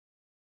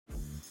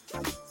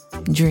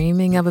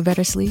Dreaming of a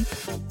better sleep?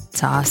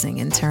 Tossing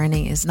and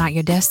turning is not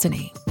your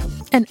destiny.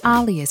 And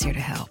Ollie is here to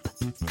help.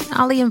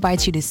 Ollie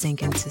invites you to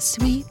sink into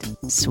sweet,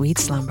 sweet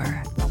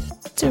slumber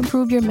to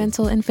improve your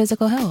mental and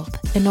physical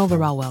health and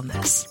overall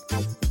wellness.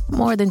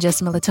 More than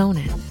just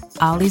melatonin,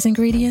 Ollie's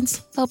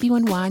ingredients help you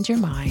unwind your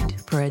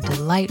mind for a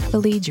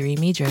delightfully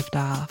dreamy drift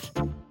off.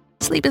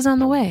 Sleep is on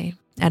the way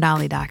at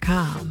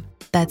Ollie.com.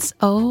 That's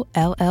OLLY.com.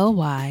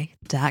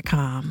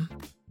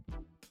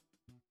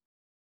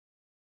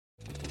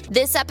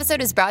 This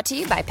episode is brought to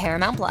you by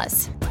Paramount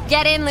Plus.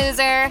 Get in,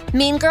 loser!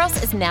 Mean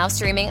Girls is now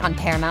streaming on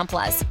Paramount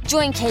Plus.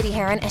 Join Katie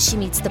Heron as she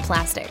meets the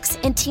plastics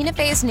in Tina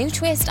Fey's new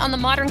twist on the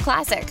modern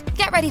classic.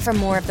 Get ready for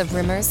more of the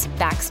rumors,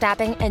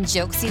 backstabbing, and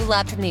jokes you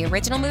loved from the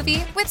original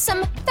movie with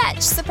some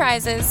fetch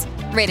surprises.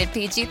 Rated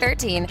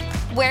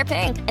PG-13. Wear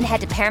pink and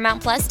head to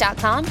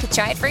ParamountPlus.com to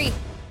try it free.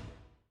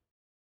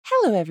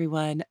 Hello,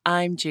 everyone.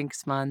 I'm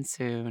Jinx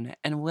Monsoon,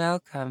 and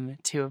welcome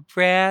to a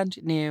brand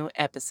new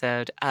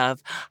episode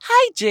of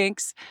Hi,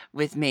 Jinx,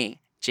 with me,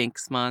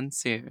 Jinx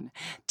Monsoon.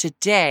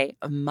 Today,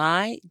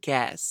 my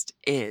guest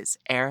is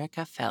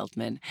Erica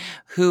Feldman,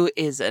 who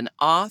is an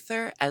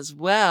author as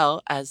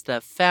well as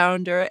the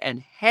founder and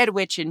head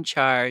witch in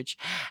charge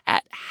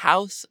at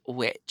House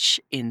Witch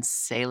in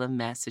Salem,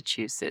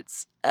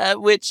 Massachusetts,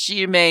 which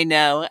you may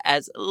know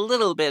as a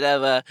little bit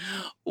of a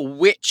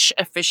witch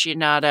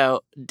aficionado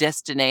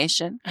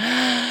destination.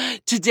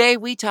 Today,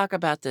 we talk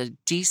about the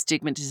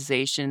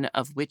destigmatization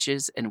of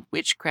witches and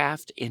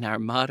witchcraft in our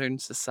modern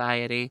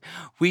society.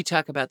 We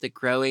talk about the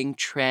growing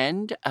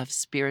trend of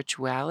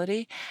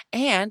spirituality,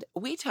 and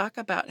we talk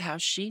about how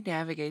she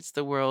navigates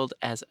the world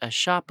as a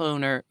shop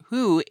owner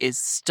who is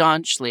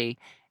staunchly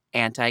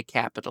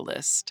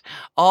anti-capitalist.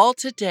 All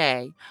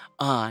today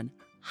on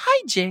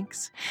Hi,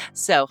 Jinx.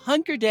 So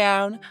hunker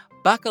down,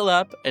 buckle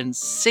up, and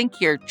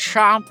sink your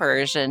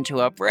chompers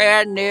into a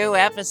brand new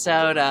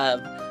episode of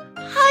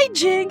Hi,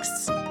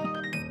 Jinx.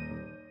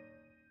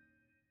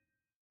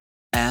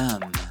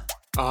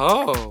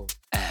 Oh.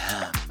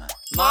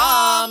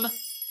 Mom.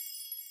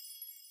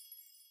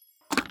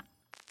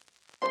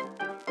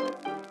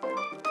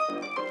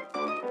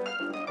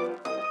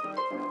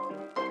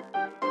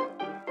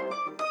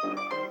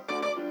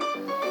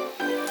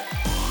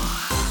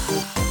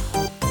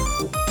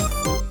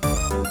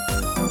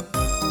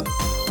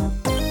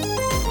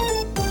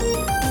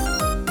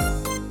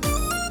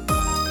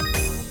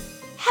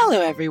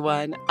 Hello,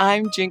 everyone.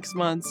 I'm Jinx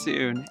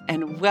Monsoon,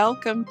 and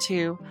welcome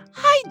to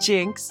Hi,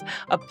 Jinx,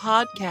 a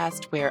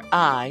podcast where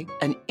I,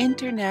 an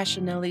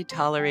internationally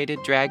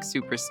tolerated drag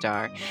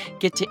superstar,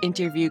 get to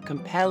interview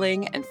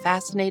compelling and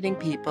fascinating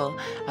people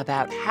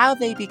about how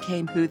they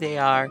became who they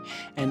are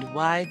and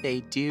why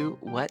they do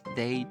what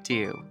they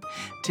do.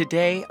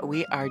 Today,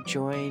 we are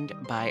joined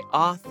by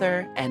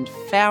author and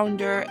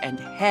founder and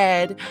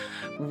head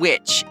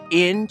witch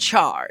in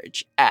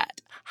charge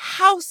at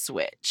House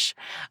Witch.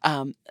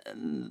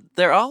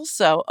 They're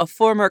also a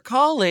former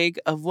colleague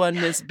of one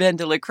Miss Ben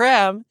de la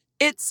Creme.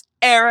 It's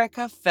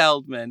Erica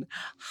Feldman.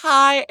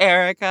 Hi,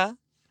 Erica.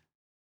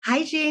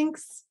 Hi,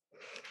 Jinx.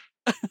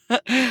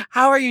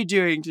 How are you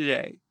doing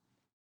today?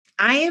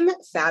 I am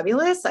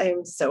fabulous. I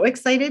am so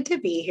excited to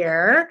be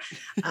here.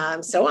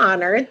 I'm so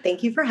honored.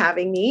 Thank you for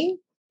having me.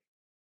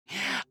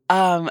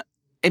 Am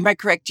I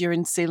correct? You're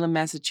in Salem,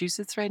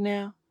 Massachusetts right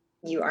now?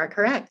 You are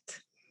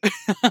correct.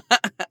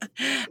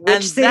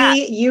 Which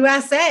city?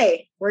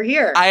 USA. We're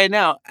here. I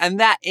know. And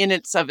that in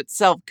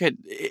itself could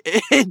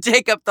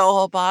take up the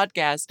whole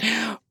podcast.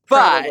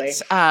 But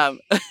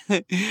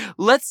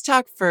let's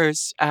talk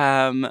first.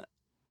 I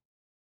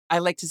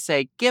like to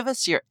say, give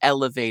us your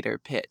elevator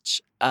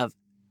pitch of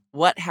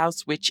what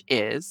House Witch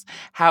is,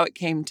 how it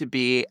came to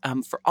be,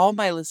 for all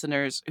my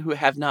listeners who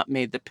have not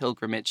made the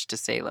pilgrimage to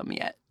Salem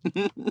yet.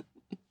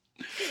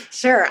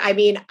 Sure. I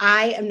mean,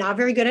 I am not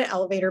very good at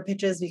elevator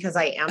pitches because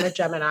I am a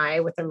Gemini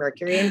with a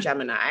Mercury in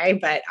Gemini,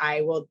 but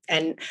I will,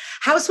 and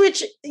House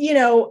Witch,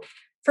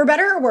 for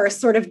better or worse,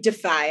 sort of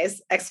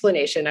defies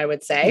explanation, I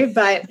would say.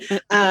 But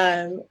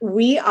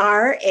we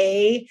are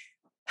a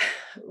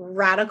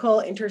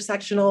radical,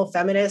 intersectional,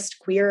 feminist,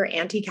 queer,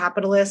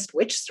 anti-capitalist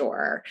witch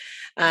store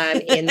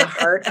in the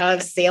heart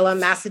of Salem,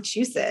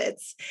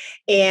 Massachusetts.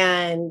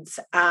 And,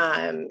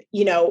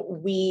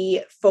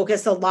 we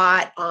focus a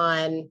lot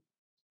on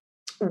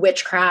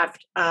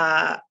witchcraft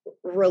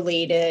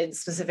related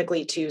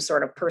specifically to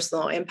sort of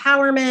personal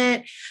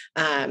empowerment,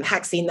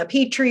 hexing the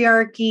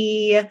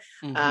patriarchy,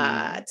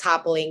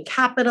 toppling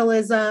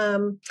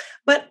capitalism,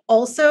 but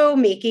also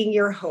making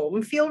your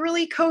home feel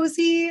really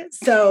cozy.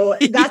 So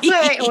that's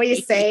why I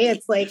always say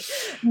it's like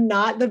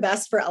not the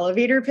best for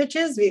elevator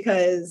pitches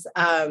because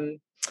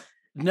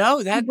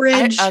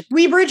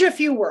we bridge a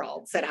few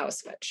worlds at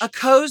House Witch. A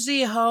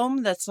cozy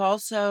home that's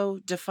also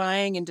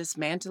defying and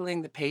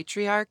dismantling the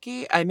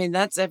patriarchy. I mean,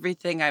 that's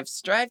everything I've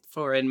strived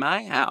for in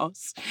my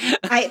house.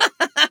 I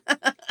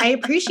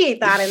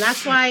appreciate that. And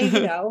that's why,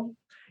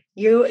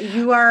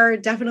 you are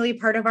definitely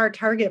part of our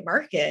target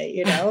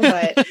market,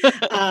 but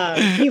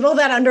people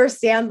that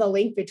understand the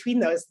link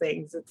between those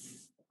things,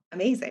 it's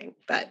amazing.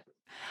 But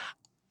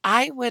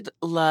I would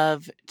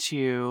love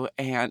to,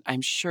 and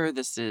I'm sure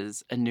this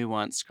is a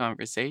nuanced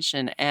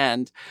conversation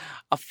and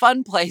a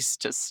fun place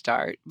to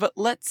start, but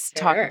let's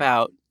talk Sure.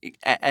 about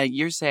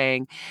you're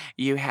saying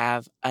you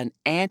have an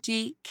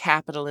anti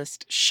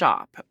capitalist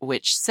shop,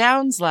 which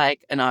sounds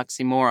like an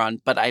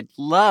oxymoron, but I'd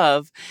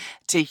love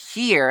to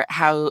hear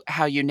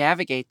how you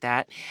navigate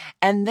that.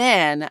 And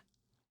then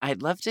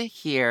I'd love to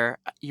hear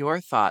your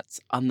thoughts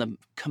on the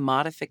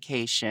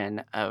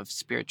commodification of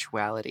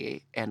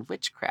spirituality and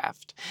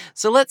witchcraft.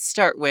 So let's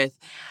start with,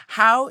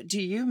 how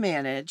do you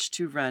manage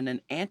to run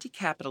an anti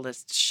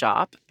capitalist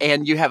shop?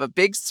 And you have a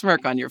big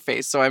smirk on your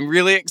face, so I'm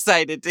really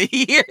excited to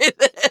hear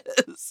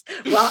this.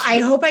 Well, I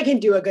hope I can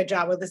do a good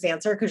job with this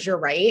answer because you're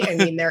right. I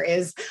mean, there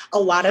is a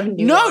lot of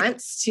No,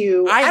 nuance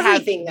to I have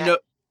everything that. no.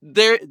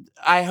 There,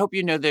 I hope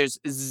you know there's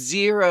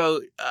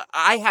zero.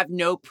 I have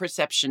no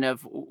perception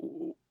of.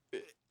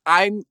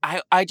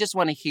 I just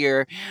want to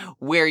hear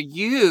where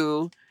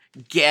you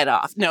get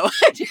off. No.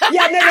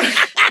 Yeah, no.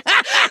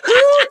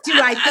 Who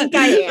do I think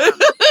I am?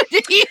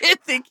 Do you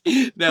think?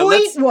 No,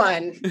 Point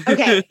one.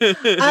 Okay.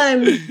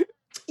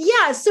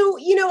 Yeah. So,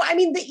 I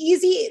mean,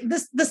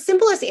 the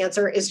simplest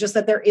answer is just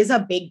that there is a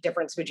big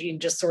difference between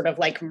just sort of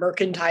like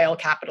mercantile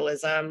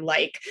capitalism,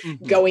 like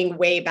going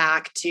way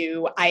back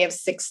to, I have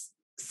 6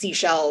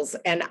 seashells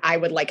and I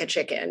would like a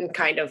chicken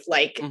kind of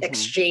like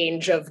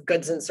exchange of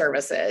goods and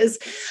services,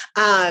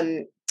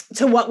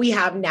 to what we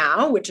have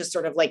now, which is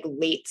sort of like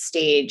late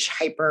stage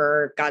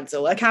hyper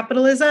Godzilla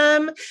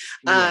capitalism,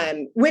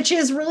 which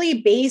is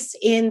really based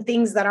in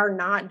things that are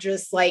not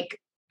just like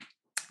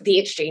the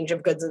exchange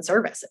of goods and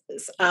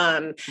services.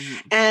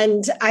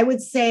 And I would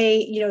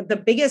say, the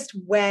biggest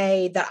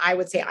way that I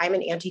would say I'm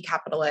an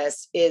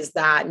anti-capitalist is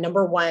that,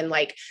 number one,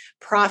 like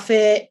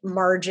profit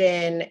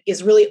margin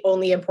is really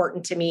only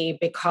important to me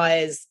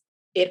because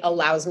it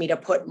allows me to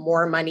put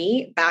more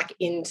money back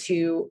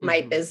into my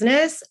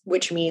business,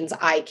 which means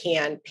I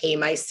can pay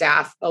my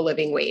staff a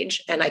living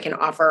wage and I can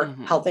offer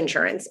health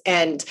insurance.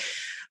 And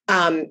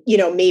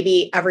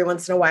maybe every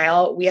once in a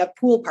while we have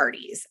pool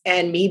parties,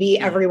 and maybe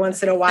every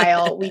once in a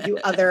while we do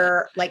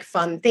other like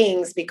fun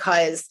things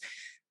because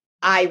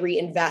I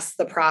reinvest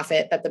the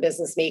profit that the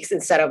business makes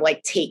instead of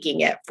like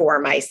taking it for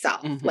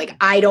myself. Like,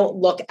 I don't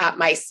look at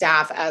my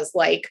staff as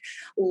like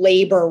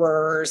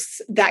laborers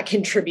that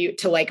contribute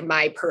to like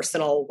my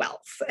personal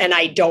wealth. And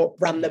I don't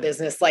run the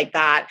business like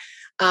that.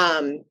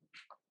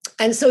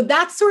 And so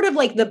that's sort of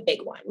like the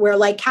big one, where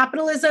like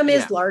capitalism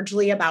is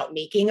largely about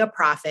making a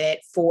profit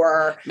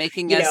for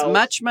making as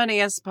much money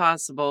as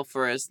possible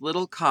for as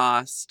little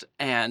cost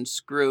and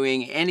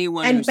screwing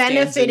anyone and who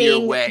stands in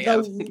your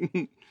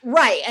way.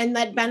 Right. And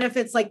that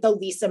benefits like the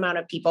least amount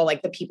of people,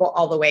 like the people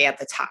all the way at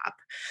the top.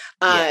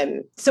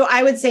 So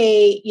I would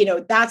say,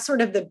 that's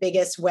sort of the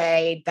biggest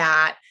way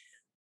that,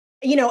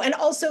 and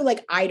also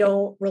like, I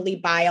don't really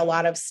buy a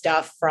lot of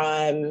stuff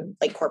from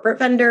like corporate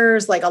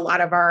vendors. Like a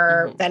lot of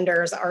our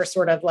vendors are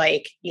sort of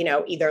like,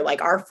 either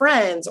like our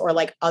friends or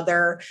like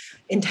other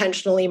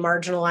intentionally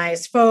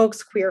marginalized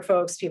folks, queer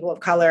folks, people of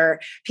color,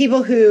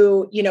 people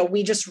who,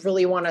 we just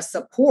really want to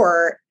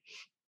support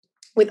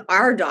with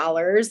our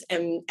dollars,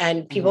 and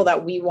people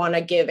that we want to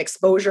give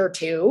exposure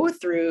to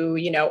through,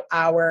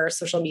 our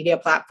social media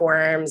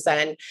platforms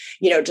and,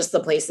 just the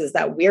places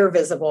that we're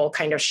visible,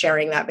 kind of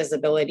sharing that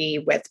visibility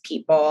with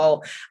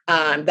people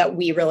that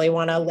we really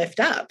want to lift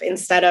up,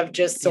 instead of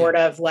just sort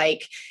of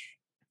like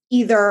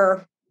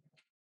either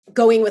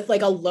going with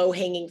like a low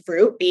hanging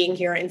fruit, being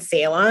here in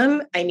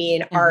Salem. I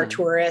mean, our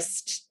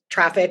tourist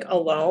traffic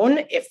alone,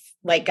 if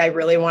like I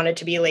really wanted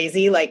to be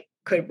lazy, like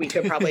we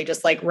could probably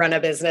just like run a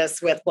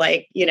business with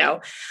like,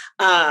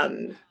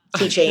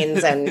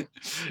 keychains and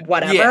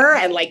whatever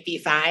and like be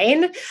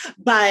fine.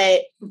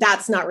 But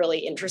that's not really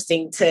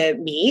interesting to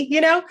me,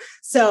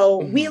 So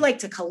we like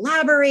to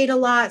collaborate a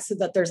lot so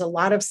that there's a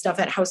lot of stuff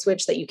at House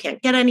Witch that you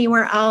can't get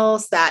anywhere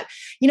else that,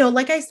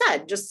 like I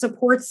said, just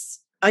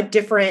supports a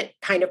different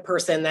kind of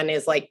person than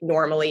is like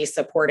normally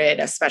supported,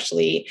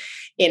 especially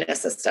in a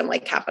system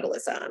like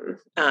capitalism,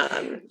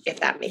 if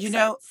that makes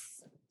sense.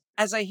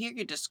 As I hear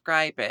you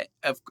describe it,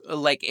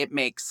 it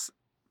makes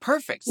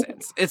perfect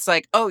sense. It's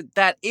like, oh,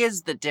 that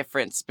is the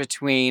difference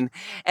between,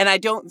 and I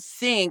don't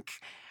think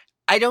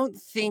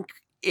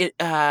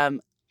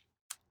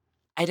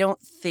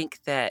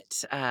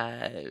that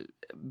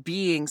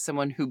being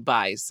someone who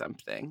buys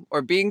something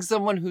or being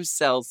someone who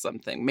sells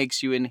something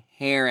makes you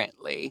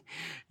inherently,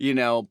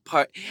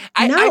 part.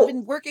 I've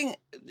been working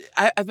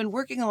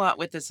a lot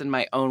with this in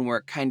my own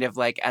work, kind of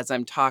like as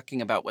I'm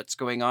talking about what's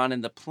going on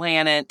in the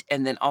planet,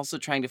 and then also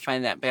trying to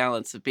find that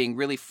balance of being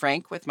really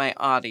frank with my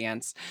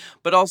audience,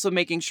 but also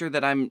making sure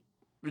that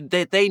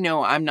they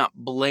know I'm not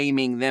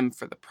blaming them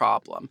for the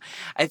problem.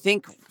 I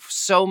think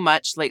so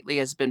much lately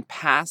has been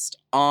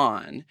passed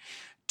on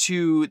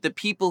to the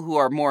people who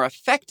are more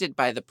affected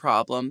by the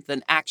problem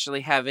than actually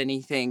have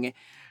anything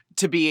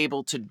to be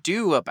able to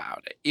do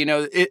about it.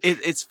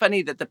 It's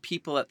funny that the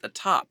people at the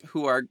top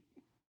who are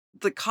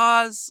the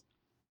cause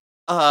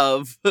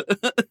of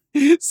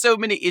so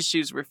many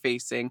issues we're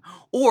facing,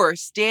 or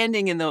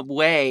standing in the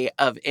way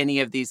of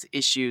any of these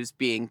issues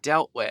being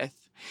dealt with,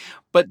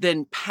 but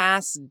then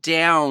pass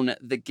down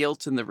the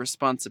guilt and the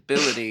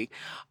responsibility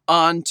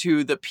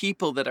onto the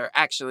people that are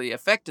actually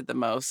affected the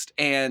most.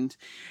 And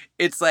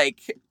it's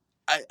like,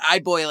 I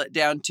boil it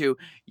down to,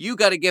 you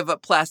got to give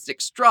up plastic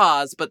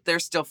straws, but they're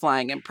still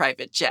flying in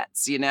private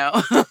jets, you know?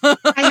 I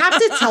have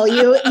to tell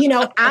you,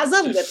 as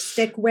a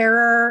lipstick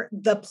wearer,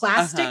 the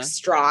plastic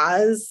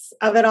straws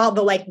of it all,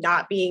 the like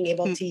not being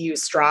able to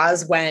use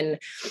straws when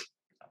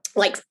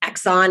like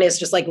Exxon is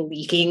just like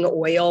leaking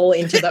oil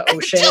into the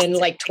ocean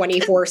like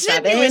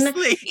 24/7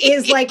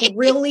 is like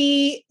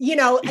really,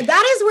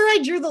 that is where I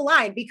drew the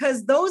line,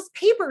 because those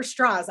paper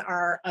straws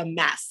are a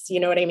mess. You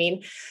know what I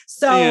mean?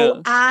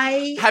 So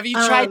have you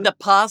tried the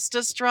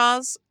pasta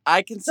straws?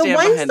 I can stand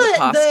behind the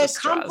pasta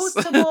straws.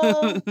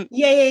 Compostable.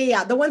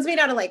 Yeah. The ones made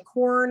out of like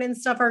corn and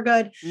stuff are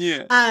good.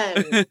 Yeah.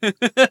 I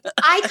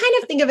kind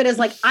of think of it as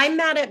like, I'm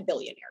mad at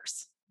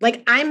billionaires.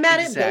 Like I'm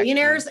mad at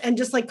billionaires and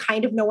just like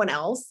kind of no one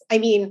else. I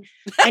mean,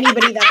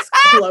 anybody that's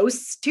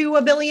close to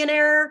a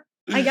billionaire,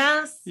 I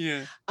guess.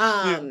 Yeah.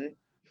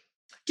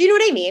 Do you know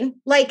what I mean?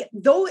 Like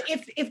though,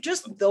 if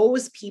just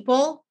those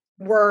people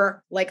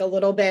were like a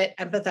little bit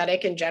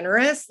empathetic and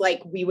generous,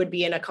 like we would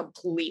be in a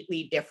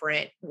completely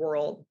different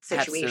world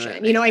situation.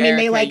 Absolutely. You know, I mean,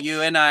 Erica,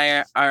 you and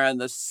I are on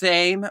the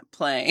same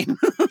plane.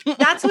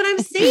 That's what I'm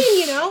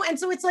saying, And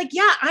so it's like,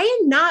 yeah, I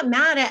am not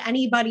mad at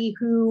anybody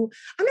I'm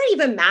not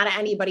even mad at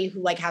anybody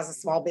who like has a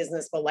small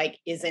business, but like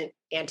isn't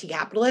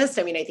anti-capitalist.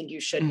 I mean, I think you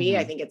should be.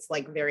 I think it's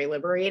like very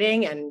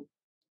liberating and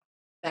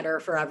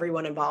better for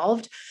everyone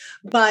involved,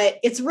 but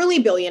it's really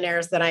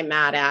billionaires that I'm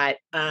mad at.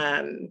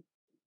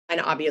 And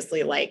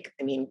obviously like,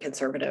 I mean,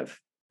 conservative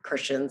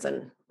Christians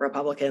and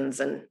Republicans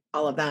and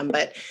all of them.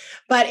 But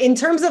in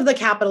terms of the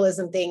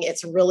capitalism thing,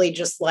 it's really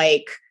just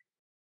like,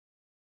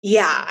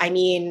 yeah, I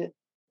mean,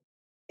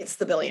 it's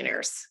the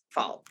billionaires'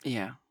 fault.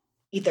 Yeah.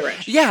 Eat the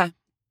rich. Yeah.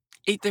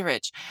 Eat the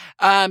rich.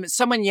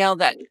 Someone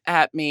yelled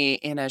at me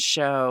in a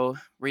show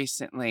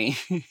recently.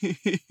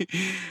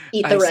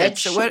 Eat the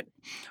rich. So what?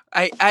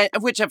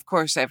 Which of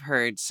course I've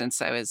heard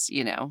since I was,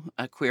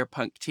 a queer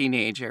punk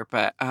teenager,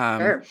 but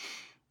Sure.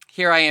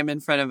 Here I am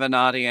in front of an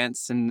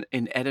audience in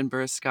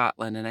Edinburgh,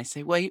 Scotland, and I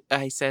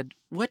said,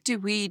 what do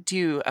we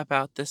do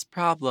about this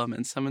problem?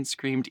 And someone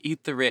screamed,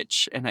 eat the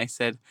rich. And I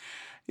said,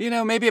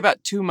 maybe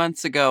about 2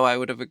 months ago, I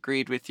would have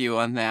agreed with you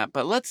on that,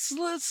 but let's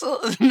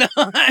no.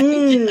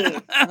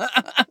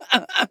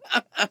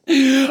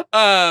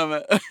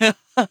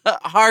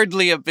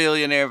 Hardly a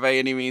billionaire by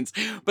any means,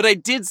 but I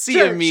did see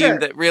a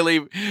meme that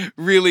really,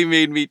 really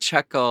made me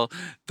chuckle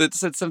that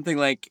said something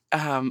like,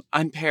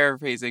 I'm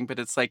paraphrasing, but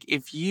it's like,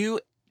 if you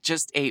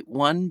just ate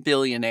one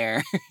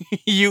billionaire,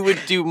 you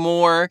would do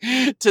more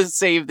to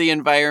save the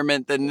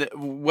environment than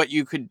what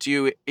you could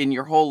do in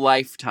your whole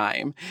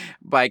lifetime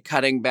by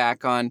cutting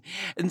back on.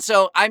 And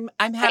so I'm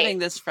having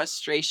this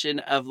frustration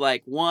of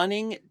like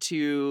wanting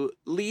to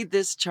lead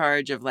this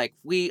charge of like,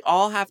 we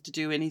all have to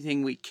do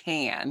anything we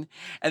can.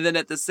 And then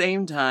at the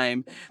same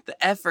time, the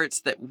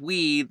efforts that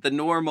we, the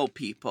normal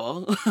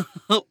people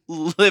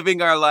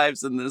living our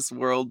lives in this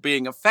world,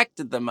 being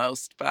affected the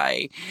most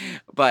by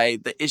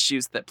the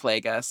issues that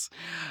plague us. Us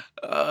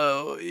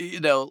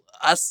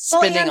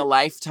spending a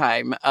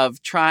lifetime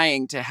of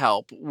trying to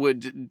help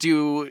would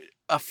do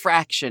a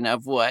fraction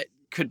of what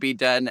could be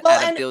done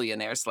at a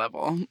billionaire's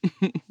level.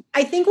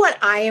 I think what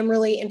I am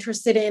really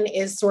interested in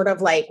is sort of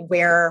like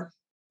where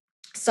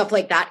stuff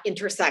like that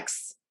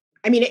intersects.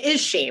 I mean, it is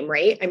shame,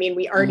 right? I mean,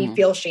 we already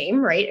feel shame,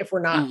 right? If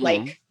we're not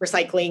like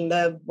recycling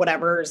the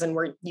whatevers and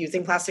we're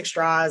using plastic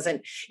straws.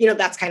 And,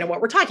 that's kind of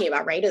what we're talking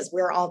about, right? Is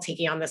we're all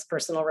taking on this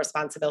personal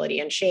responsibility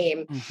and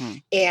shame.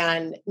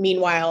 And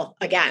meanwhile,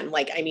 again,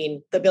 like, I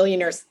mean, the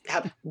billionaires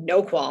have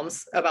no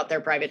qualms about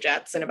their private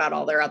jets and about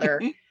all their other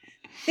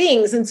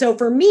things. And so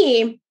for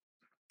me,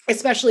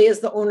 especially as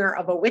the owner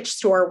of a witch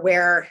store,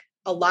 where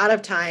a lot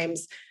of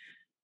times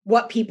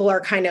what people are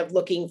kind of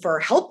looking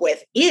for help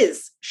with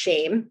is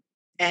shame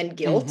and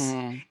guilt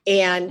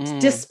and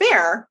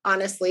despair,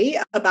 honestly,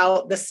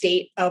 about the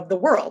state of the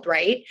world,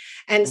 right?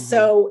 And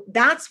so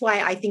that's why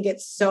I think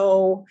it's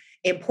so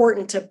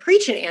important to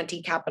preach an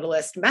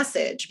anti-capitalist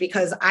message,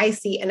 because I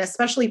see, and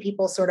especially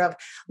people sort of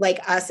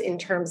like us in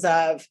terms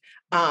of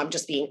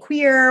just being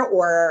queer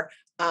or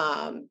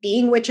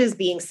being witches,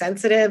 being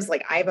sensitives.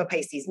 Like I have a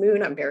Pisces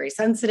moon, I'm very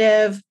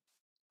sensitive.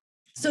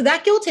 So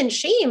that guilt and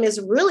shame is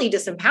really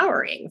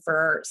disempowering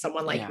for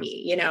someone like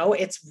me.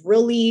 It's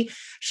really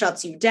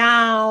shuts you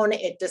down.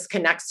 It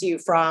disconnects you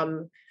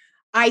from,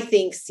 I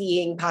think,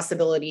 seeing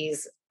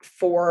possibilities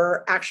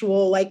for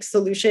actual like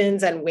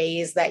solutions and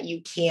ways that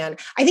you can.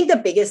 I think the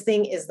biggest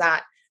thing is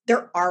that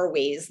there are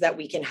ways that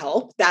we can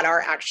help that are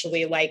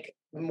actually like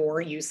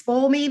more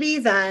useful maybe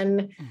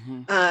than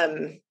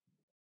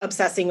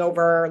obsessing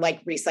over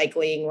like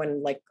recycling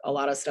when like a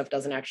lot of stuff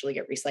doesn't actually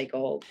get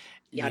recycled,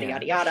 yada,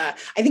 yada, yada.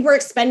 I think we're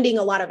expending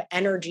a lot of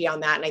energy on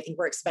that. And I think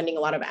we're expending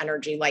a lot of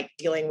energy, like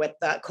dealing with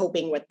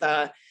coping with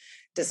the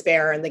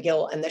despair and the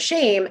guilt and the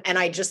shame. And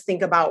I just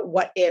think about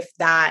what if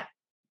that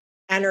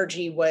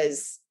energy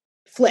was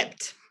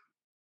flipped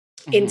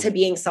into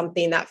being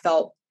something that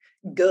felt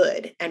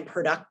good and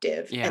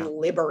productive and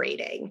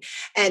liberating.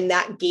 And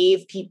that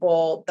gave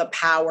people the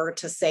power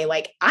to say,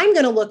 like, I'm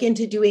going to look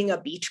into doing a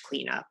beach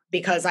cleanup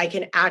because I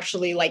can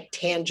actually like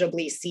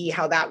tangibly see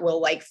how that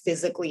will like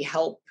physically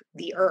help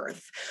the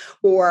earth.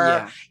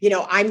 Or,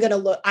 I'm going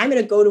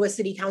to go to a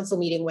city council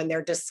meeting when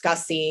they're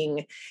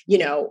discussing,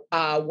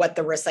 what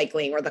the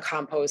recycling or the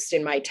compost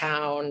in my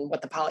town,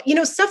 what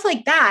the stuff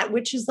like that,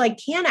 which is like,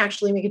 can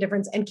actually make a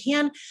difference and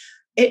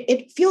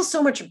it feels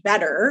so much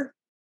better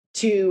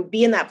to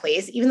be in that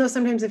place, even though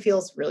sometimes it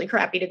feels really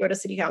crappy to go to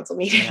city council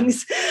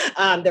meetings.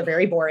 They're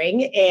very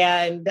boring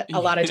and a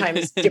lot of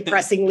times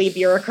depressingly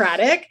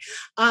bureaucratic.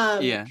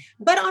 But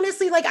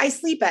honestly, like I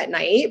sleep at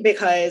night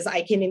because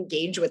I can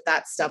engage with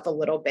that stuff a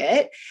little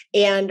bit.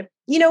 And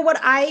you know what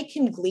I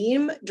can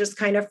glean just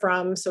kind of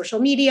from social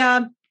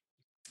media.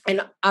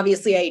 And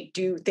obviously I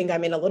do think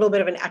I'm in a little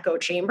bit of an echo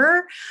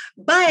chamber,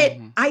 but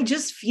I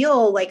just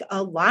feel like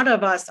a lot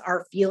of us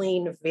are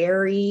feeling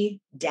very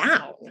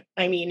down.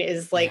 I mean,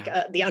 is like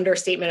the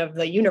understatement of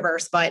the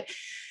universe,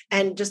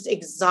 and just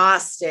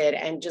exhausted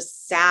and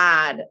just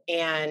sad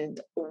and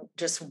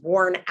just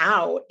worn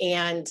out.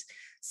 And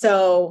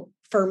so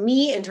for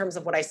me, in terms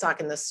of what I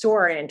stock in the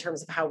store and in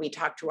terms of how we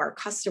talk to our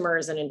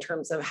customers and in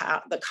terms of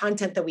how the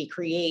content that we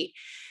create,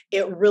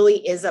 it really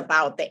is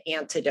about the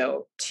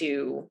antidote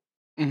to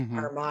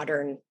our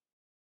modern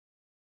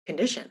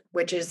condition,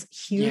 which is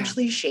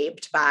hugely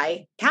shaped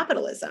by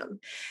capitalism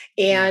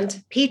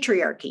and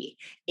patriarchy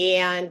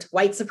and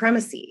white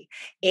supremacy.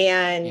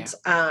 And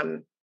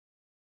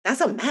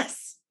that's a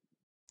mess.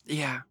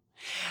 Yeah.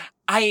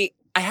 I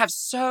have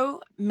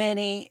so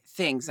many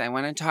things I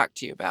want to talk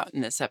to you about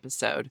in this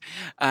episode.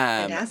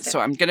 So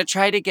I'm going to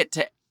try to get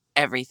to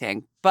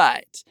everything,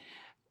 but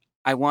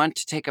I want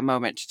to take a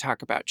moment to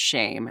talk about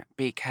shame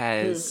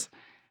because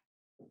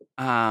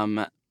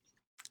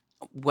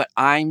what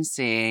I'm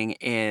seeing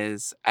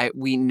is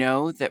we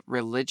know that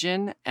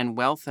religion and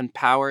wealth and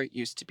power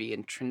used to be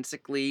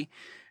intrinsically,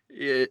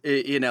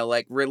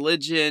 like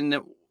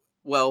religion,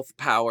 wealth,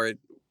 power,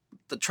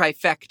 the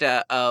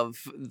trifecta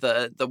of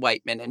the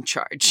white men in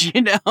charge,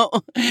 And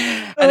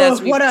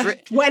what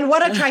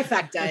a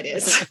trifecta it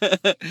is.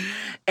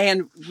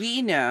 And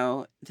we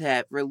know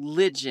that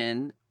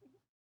religion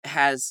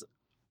has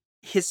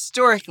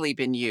historically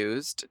been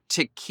used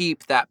to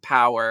keep that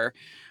power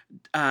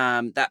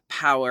gap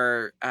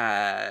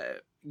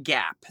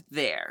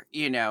there,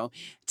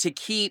 to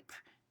keep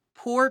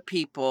poor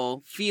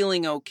people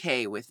feeling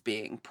okay with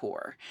being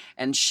poor.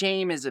 And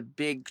shame is a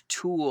big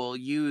tool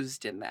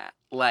used in that.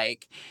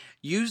 Like,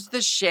 use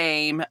the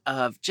shame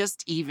of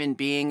just even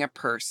being a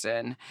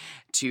person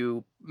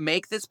to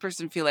make this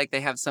person feel like they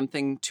have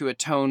something to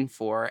atone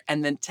for,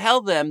 and then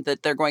tell them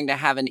that they're going to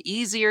have an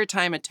easier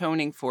time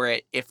atoning for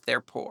it if they're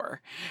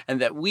poor,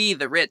 and that we,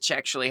 the rich,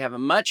 actually have a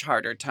much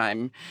harder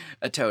time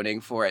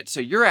atoning for it.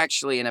 So you're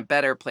actually in a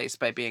better place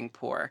by being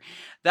poor.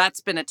 That's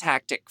been a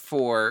tactic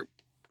for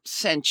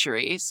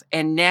centuries.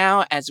 And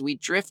now, as we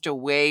drift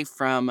away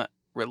from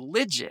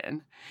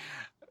religion,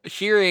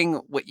 hearing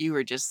what you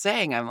were just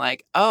saying, I'm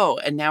like, oh,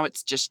 and now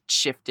it's just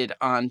shifted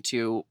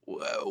onto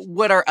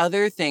what are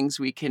other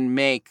things we can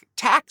make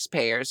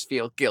taxpayers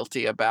feel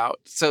guilty about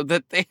so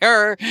that they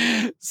are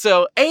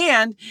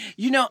and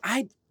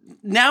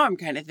now I'm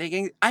kind of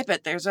thinking, I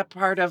bet there's a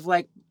part of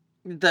like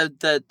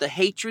the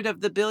hatred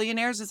of the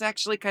billionaires is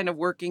actually kind of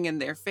working in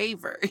their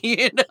favor,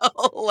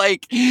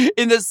 like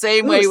in the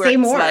same way where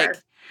it's like,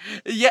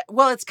 yeah,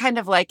 well, it's kind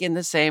of like in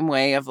the same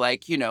way of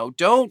like,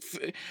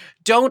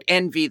 don't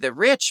envy the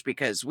rich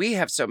because we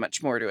have so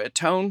much more to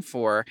atone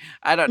for.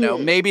 I don't know.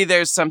 Maybe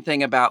there's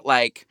something about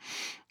like,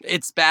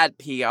 it's bad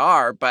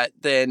PR, but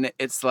then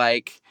it's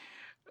like,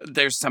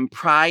 there's some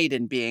pride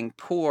in being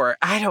poor.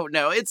 I don't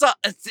know. It's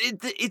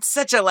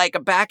such a like a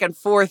back and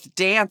forth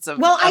dance of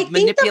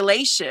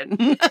manipulation.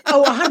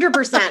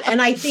 100%.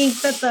 And I think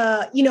that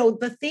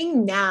the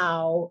thing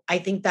now, I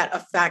think that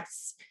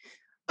affects,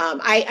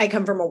 I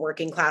come from a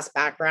working class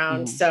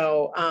background.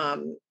 So,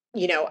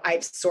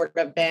 I've sort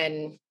of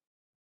been,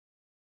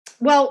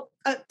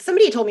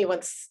 somebody told me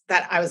once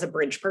that I was a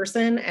bridge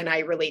person, and I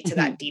relate to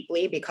that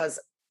deeply because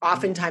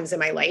oftentimes in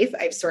my life,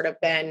 I've sort of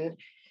been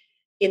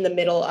in the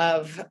middle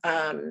of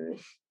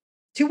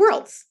two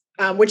worlds,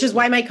 which is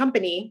why my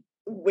company,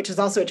 which is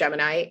also a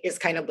Gemini,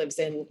 kind of lives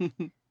in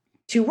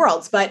two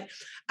worlds. But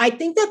I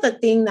think that the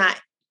thing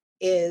that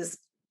is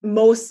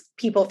most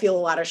people feel a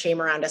lot of shame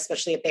around,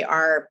 especially if they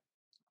are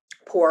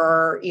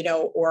poor,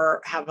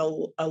 or have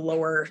a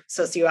lower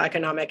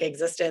socioeconomic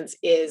existence,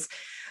 is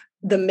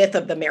the myth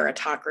of the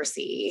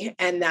meritocracy.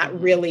 And that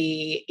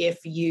really, if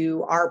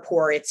you are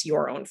poor, it's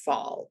your own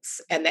fault,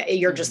 and that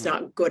you're just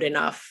not good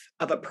enough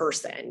of a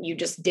person. You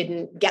just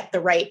didn't get the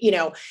right, you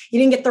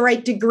didn't get the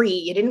right degree.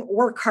 You didn't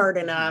work hard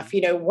enough,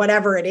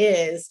 whatever it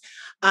is.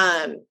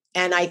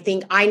 And I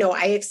think I know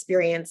I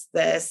experienced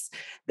this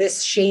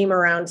shame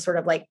around sort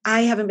of like,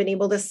 I haven't been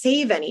able to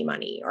save any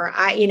money, or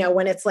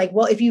when it's like,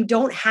 well, if you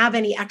don't have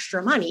any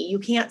extra money, you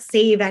can't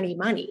save any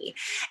money.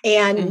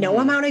 And no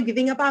amount of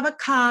giving up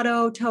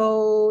avocado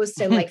toast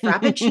and like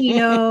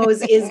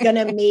frappuccinos is going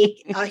to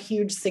make a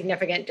huge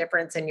significant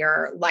difference in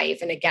your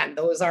life. And again,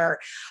 those are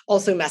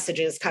also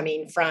messages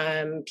coming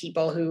from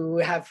people who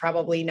have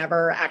probably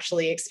never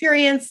actually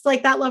experienced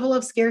like that level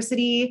of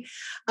scarcity.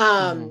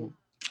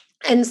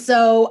 And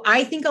so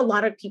I think a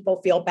lot of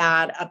people feel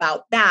bad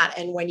about that.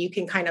 And when you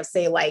can kind of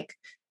say like,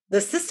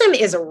 the system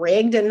is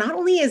rigged, and not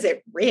only is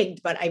it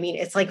rigged, but I mean,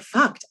 it's like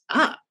fucked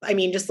up. I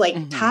mean, just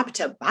like top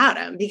to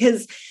bottom,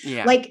 because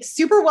like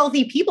super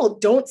wealthy people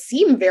don't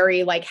seem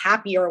very like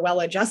happy or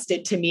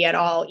well-adjusted to me at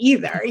all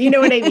either. You know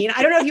what I mean?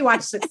 I don't know if you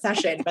watch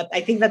Succession, but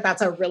I think that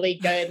that's a really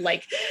good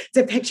like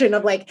depiction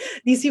of like,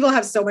 these people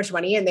have so much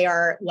money and they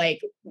are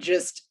like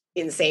just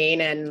insane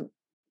and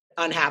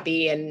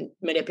unhappy and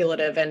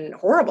manipulative and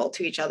horrible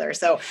to each other.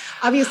 So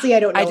obviously I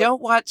don't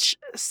watch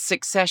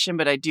Succession,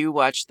 but I do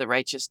watch The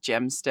Righteous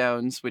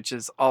Gemstones, which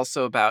is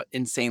also about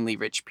insanely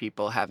rich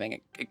people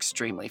having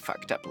extremely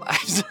fucked up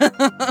lives.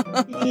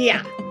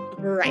 Yeah,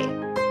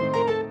 right.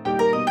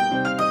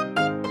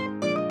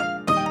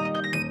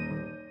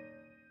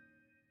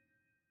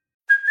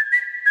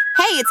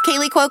 Hey, it's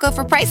Kaylee Cuoco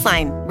for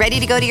Priceline. Ready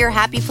to go to your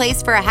happy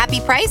place for a happy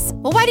price?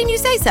 Well, why didn't you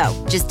say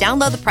so? Just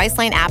download the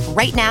Priceline app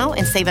right now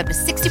and save up to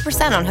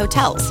 60% on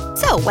hotels.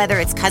 So whether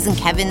it's Cousin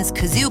Kevin's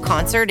Kazoo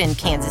Concert in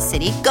Kansas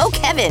City, go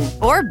Kevin,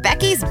 or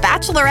Becky's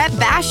Bachelorette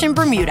Bash in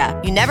Bermuda,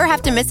 you never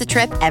have to miss a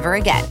trip ever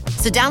again.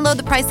 So download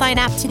the Priceline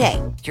app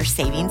today. Your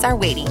savings are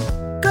waiting.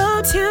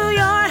 Go to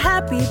your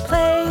happy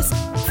place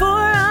for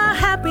a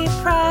happy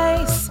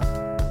price.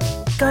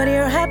 Go to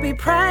your happy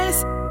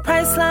price,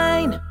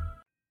 Priceline.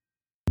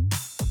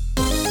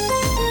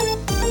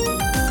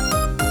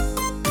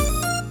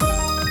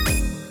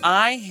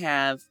 I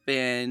have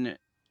been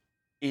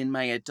in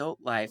my adult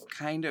life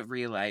kind of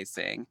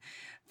realizing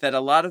that a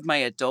lot of my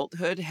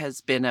adulthood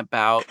has been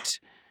about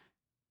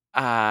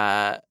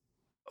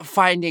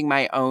finding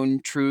my own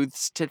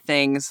truths to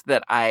things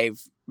that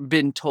I've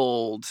been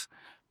told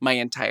my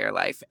entire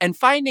life, and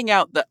finding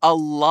out that a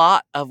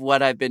lot of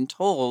what I've been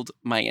told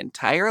my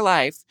entire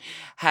life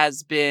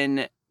has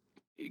been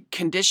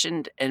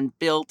conditioned and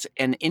built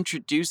and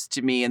introduced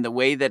to me in the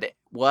way that it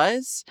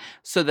was,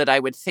 so that I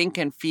would think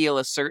and feel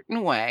a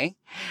certain way.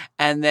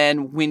 And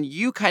then when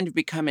you kind of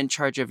become in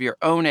charge of your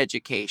own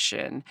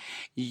education,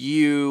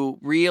 you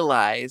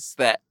realize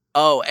that,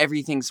 oh,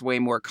 everything's way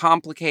more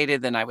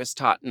complicated than I was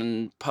taught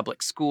in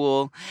public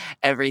school.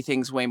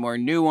 Everything's way more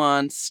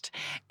nuanced.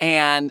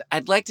 And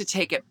I'd like to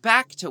take it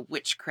back to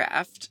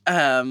witchcraft,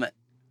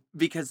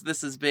 because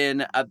this has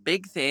been a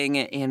big thing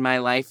in my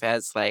life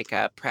as like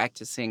a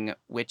practicing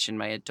witch in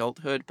my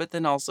adulthood, but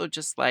then also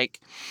just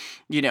like,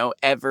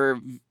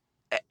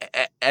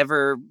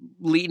 ever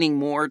leaning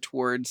more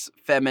towards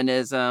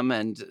feminism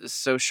and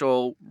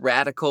social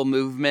radical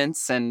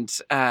movements, and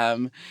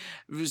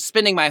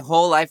spending my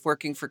whole life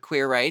working for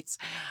queer rights.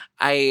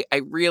 I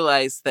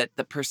realized that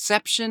the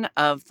perception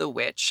of the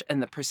witch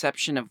and the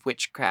perception of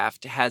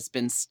witchcraft has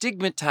been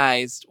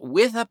stigmatized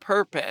with a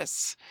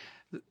purpose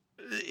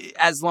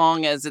as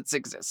long as it's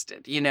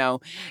existed.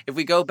 If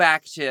we go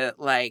back to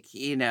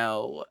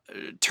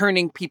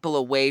turning people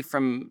away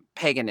from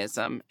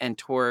paganism and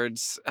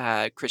towards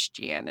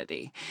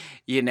Christianity,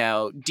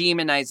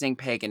 demonizing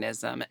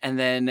paganism, and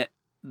then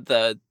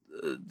the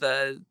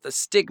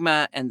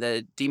stigma and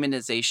the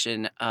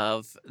demonization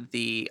of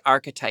the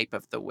archetype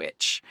of the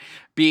witch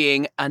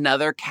being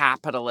another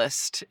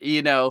capitalist,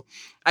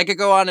 I could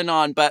go on and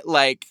on, but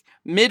like,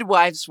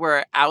 midwives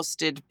were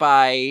ousted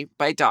by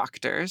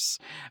doctors.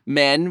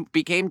 Men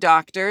became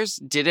doctors,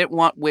 didn't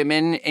want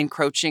women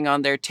encroaching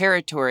on their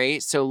territory,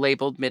 so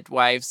labeled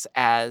midwives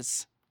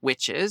as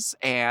witches,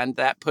 and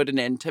that put an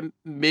end to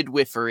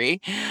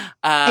midwifery.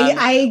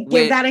 I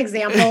give that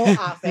example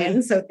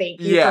often, so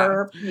thank you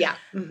for.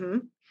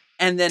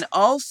 And then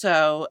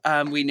also,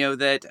 we know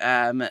that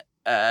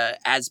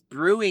as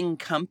brewing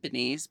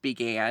companies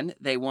began,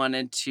 they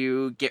wanted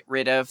to get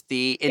rid of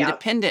the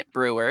independent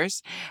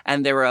brewers.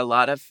 And there were a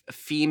lot of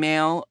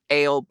female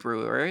ale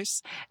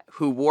brewers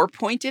who wore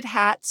pointed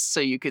hats so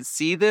you could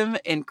see them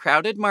in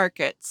crowded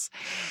markets.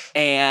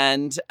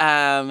 And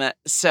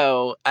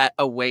so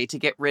a way to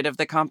get rid of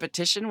the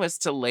competition was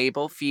to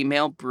label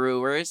female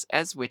brewers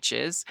as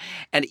witches,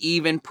 and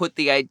even put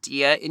the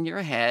idea in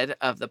your head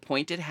of the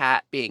pointed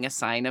hat being a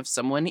sign of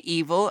someone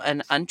evil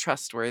and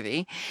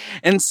untrustworthy.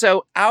 And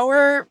so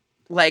our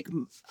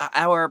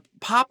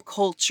pop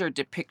culture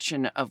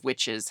depiction of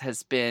witches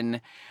has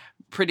been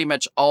pretty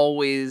much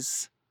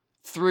always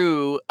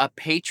through a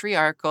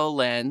patriarchal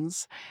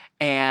lens,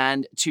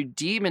 and to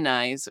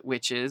demonize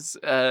witches,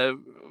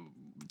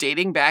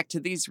 dating back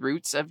to these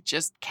roots of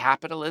just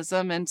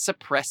capitalism and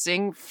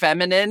suppressing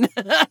feminine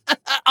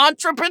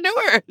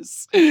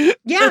entrepreneurs.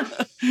 Yeah,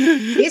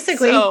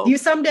 basically, you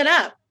summed it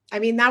up. I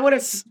mean, that would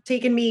have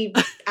taken me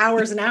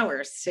hours and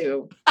hours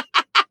to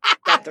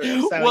get get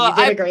through. So Well,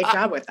 you did a great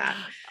job with that.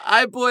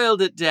 I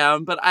boiled it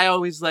down, but I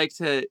always like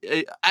to,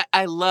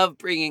 I love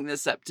bringing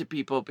this up to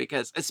people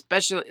because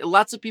especially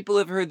lots of people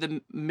have heard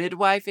the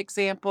midwife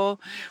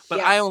example, but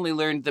Yeah. I only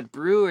learned the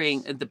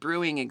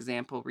brewing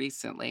example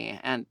recently.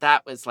 And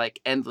that was like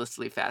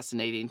endlessly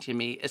fascinating to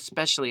me,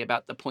 especially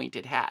about the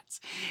pointed hats.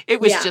 It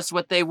was Yeah. just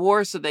what they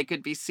wore so they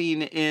could be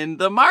seen in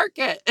the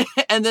market.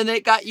 And then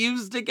it got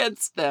used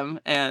against them.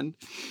 And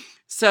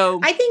so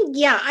I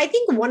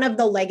think one of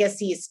the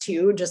legacies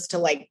too, just to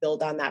like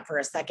build on that for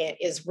a second,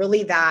 is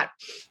really that,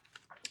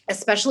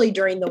 especially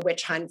during the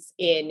witch hunts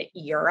in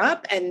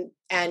Europe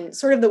and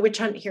sort of the witch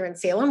hunt here in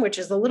Salem, which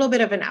is a little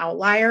bit of an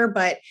outlier,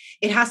 but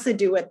it has to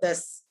do with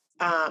this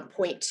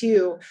point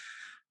too.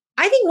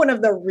 I think one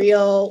of the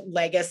real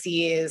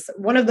legacies,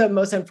 one of the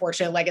most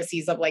unfortunate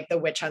legacies of like the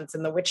witch hunts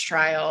and the witch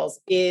trials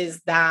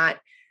is that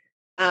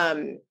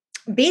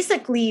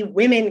basically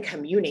women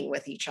communing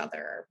with each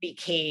other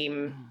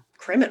became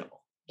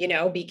criminal,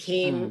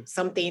 became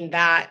something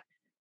that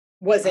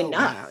was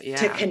enough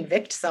to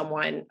convict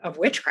someone of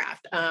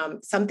witchcraft.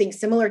 Something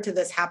similar to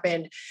this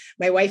happened.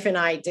 My wife and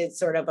I did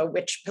sort of a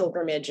witch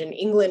pilgrimage in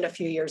England a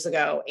few years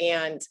ago,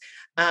 and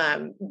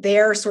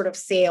their sort of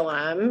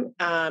Salem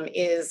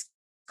is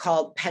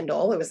called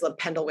Pendle. It was the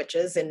Pendle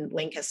witches in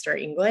Lancaster,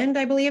 England,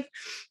 I believe.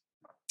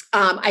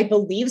 I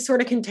believe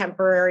sort of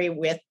contemporary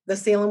with the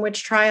Salem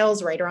witch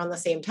trials, right around the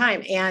same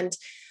time. And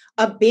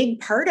a big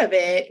part of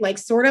it, like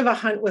sort of a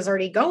hunt was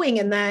already going.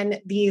 And then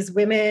these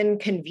women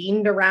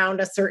convened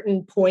around a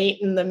certain point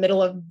in the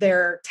middle of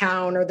their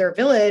town or their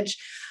village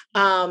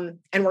and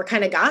were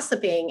kind of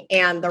gossiping.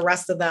 And the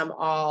rest of them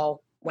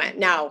all went.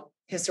 Now,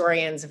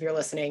 historians, if you're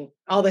listening,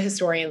 all the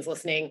historians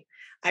listening,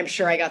 I'm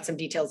sure I got some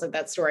details of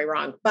that story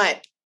wrong.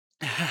 But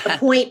the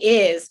point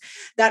is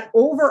that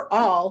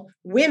overall,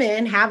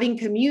 women having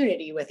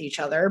community with each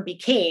other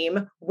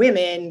became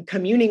women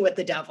communing with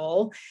the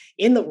devil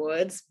in the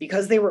woods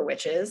because they were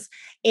witches.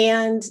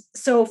 And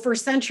so for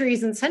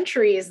centuries and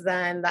centuries,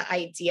 then the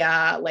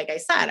idea, like I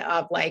said,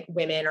 of like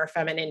women or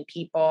feminine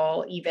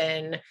people,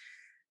 even,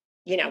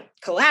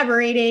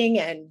 collaborating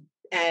and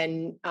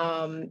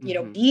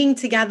being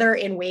together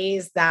in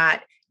ways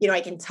that,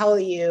 I can tell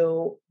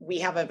you, we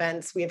have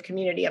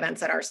community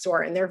events at our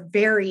store, and they're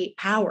very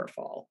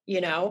powerful,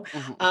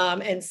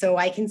 and so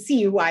I can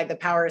see why the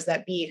powers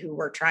that be who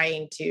were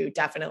trying to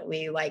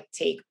definitely like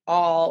take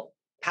all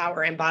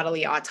power and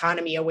bodily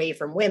autonomy away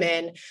from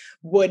women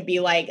would be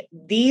like,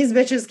 these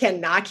bitches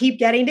cannot keep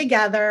getting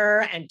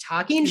together and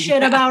talking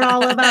shit about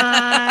all of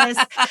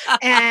us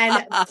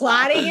and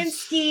plotting and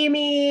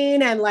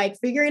scheming and like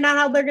figuring out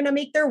how they're going to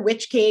make their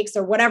witch cakes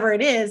or whatever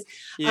it is.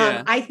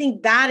 I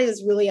think that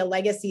is really a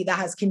legacy that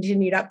has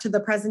continued up to the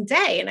present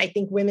day. And I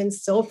think women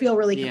still feel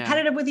really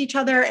competitive with each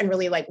other and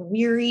really like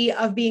weary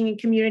of being in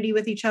community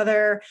with each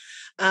other.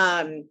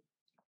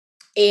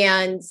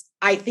 And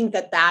I think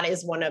that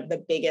is one of the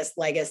biggest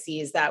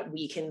legacies that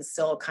we can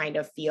still kind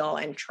of feel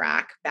and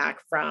track back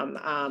from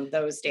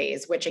those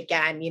days, which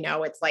again,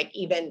 it's like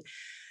even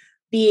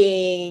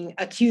being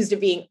accused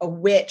of being a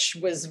witch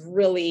was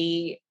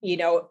really,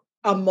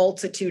 a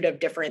multitude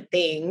of different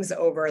things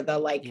over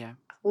the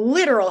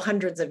literal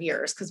hundreds of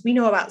years, because we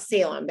know about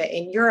Salem, but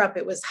in Europe,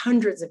 it was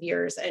hundreds of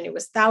years and it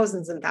was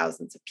thousands and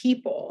thousands of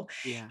people.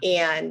 Yeah.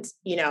 And,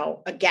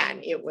 again,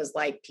 it was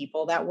like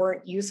people that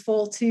weren't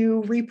useful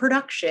to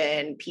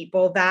reproduction,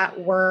 people that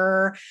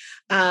were,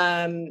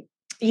 considered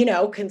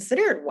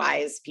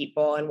wise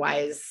people and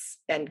wise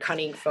and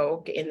cunning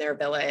folk in their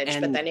village.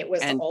 But then it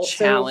was also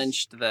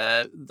challenged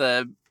the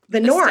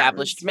norms,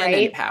 established men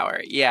in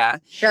power. Yeah.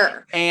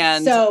 Sure.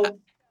 And so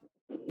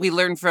we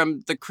learned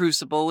from The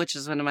Crucible, which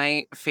is one of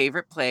my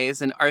favorite plays,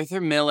 and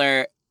Arthur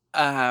Miller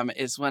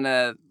is one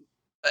of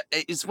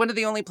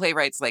the only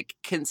playwrights like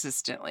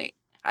consistently.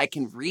 I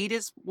can read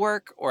his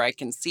work or I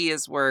can see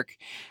his work,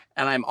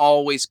 and I'm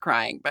always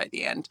crying by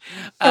the end.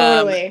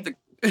 Totally.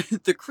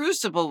 The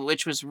Crucible,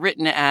 which was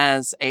written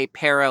as a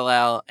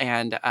parallel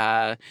and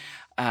a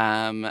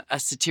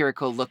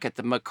satirical look at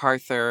the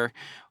MacArthur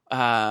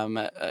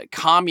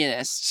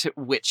communist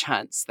witch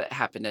hunts that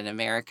happened in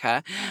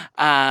America.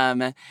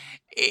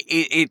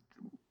 It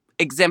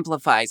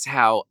exemplifies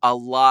how a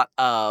lot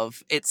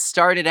of it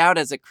started out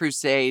as a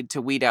crusade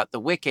to weed out the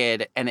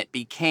wicked, and it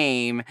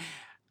became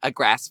a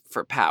grasp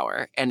for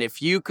power. And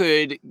if you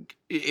could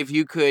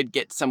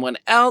get someone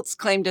else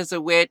claimed as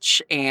a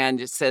witch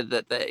and said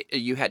that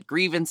you had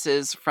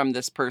grievances from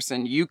this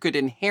person, you could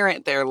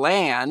inherit their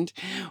land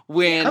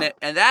and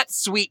that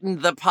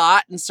sweetened the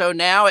pot. And so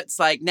now it's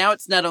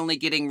not only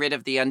getting rid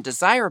of the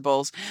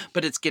undesirables,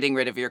 but it's getting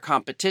rid of your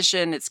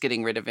competition. It's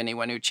getting rid of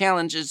anyone who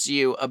challenges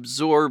you,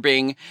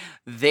 absorbing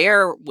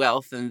their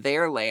wealth and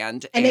their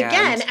land. And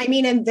again,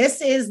 and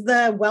this is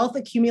the wealth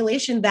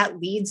accumulation that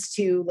leads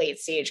to late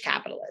stage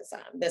capitalism.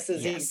 This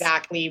is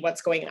exactly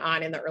what's going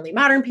on in the early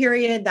modern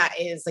period that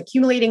is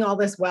accumulating all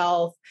this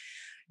wealth.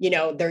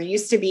 There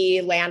used to be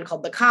land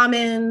called the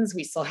Commons.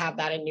 We still have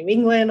that in New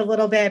England a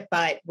little bit,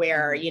 but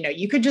where,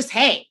 you could just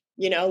hang,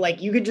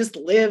 like you could just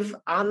live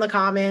on the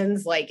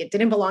commons, like it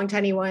didn't belong to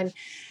anyone.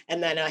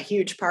 And then a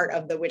huge part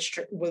of the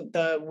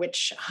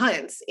witch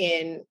hunts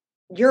in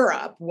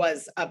Europe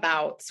was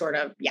about sort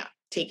of,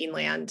 taking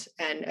land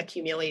and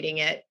accumulating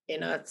it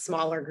in a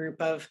smaller group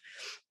of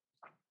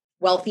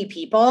wealthy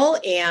people.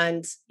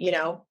 And,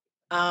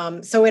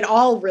 so it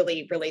all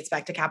really relates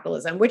back to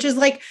capitalism, which is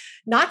like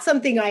not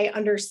something I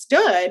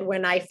understood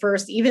when I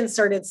first even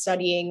started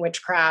studying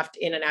witchcraft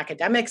in an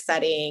academic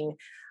setting.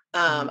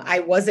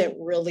 I wasn't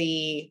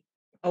really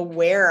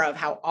aware of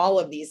how all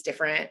of these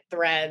different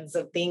threads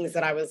of things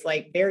that I was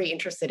like very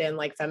interested in,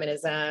 like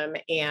feminism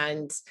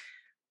and,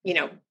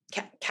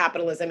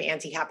 capitalism,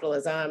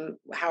 anti-capitalism,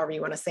 however you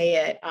want to say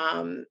it,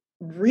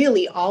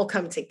 really all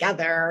come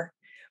together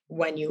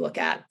when you look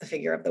at the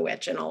figure of the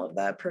witch and all of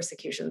the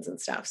persecutions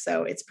and stuff.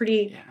 So it's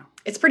pretty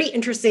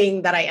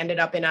interesting that I ended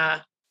up in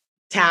a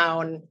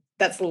town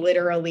that's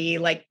literally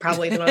like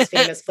probably the most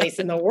famous place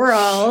in the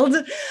world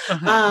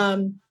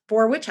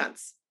for witch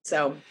hunts.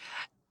 So,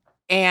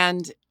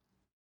 and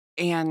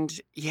now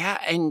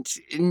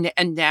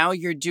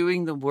you're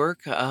doing the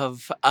work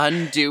of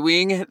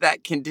undoing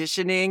that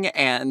conditioning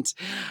and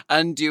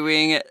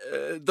undoing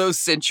those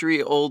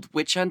century-old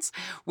witch hunts,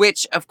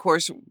 which, of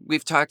course,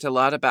 we've talked a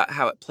lot about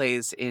how it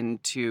plays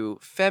into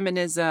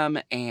feminism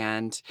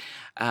and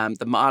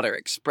the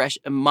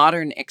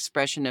modern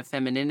expression of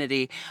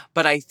femininity.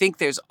 But I think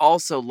there's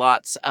also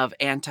lots of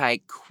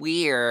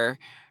anti-queer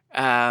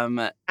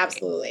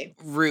absolutely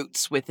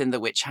roots within the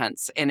witch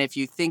hunts. And if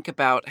you think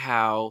about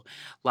how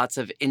lots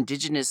of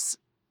indigenous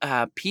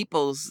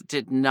peoples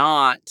did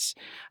not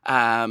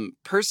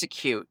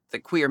persecute the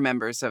queer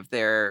members of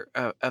their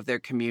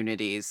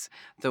communities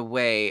the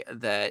way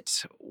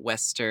that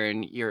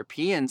Western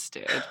Europeans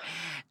did.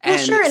 Well,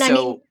 sure.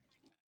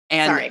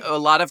 And a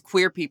lot of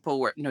queer people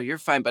were, no, you're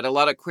fine, but a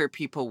lot of queer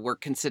people were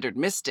considered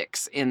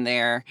mystics in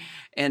their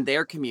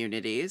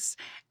communities.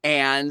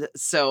 And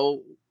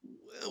so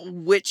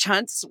witch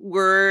hunts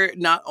were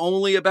not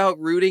only about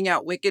rooting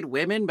out wicked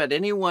women, but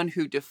anyone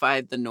who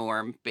defied the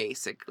norm,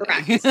 basically.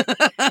 Correct.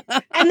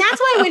 And that's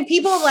why when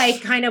people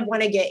like kind of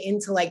want to get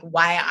into like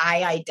why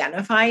I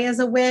identify as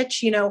a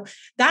witch,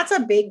 that's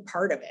a big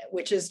part of it,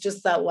 which is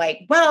just that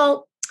like,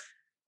 well,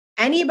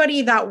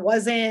 anybody that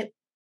wasn't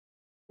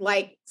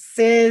like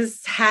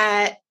cis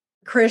het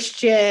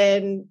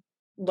Christian,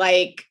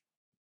 like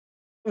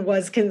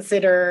was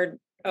considered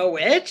a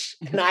witch.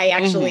 And I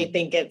actually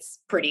think it's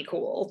pretty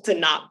cool to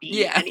not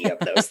be any of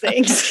those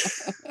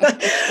things, and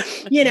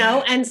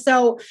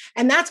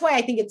that's why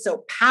I think it's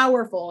so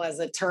powerful as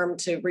a term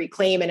to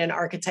reclaim and an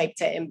archetype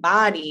to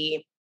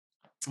embody.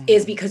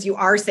 Is because you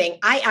are saying,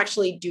 I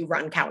actually do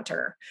run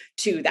counter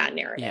to that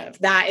narrative. Yeah.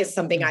 That is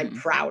something I'm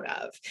proud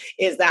of,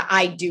 is that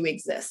I do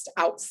exist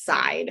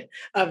outside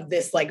of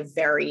this like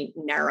very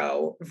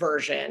narrow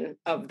version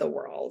of the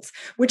world,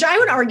 which I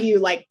would argue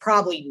like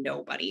probably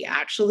nobody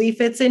actually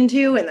fits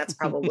into. And that's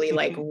probably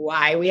like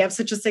why we have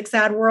such a sick,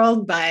 sad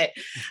world. But,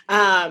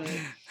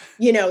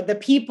 the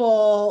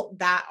people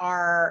that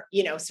are,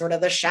 sort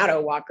of the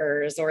shadow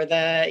walkers or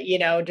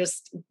the,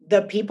 just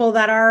the people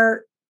that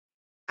are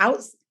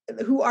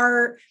who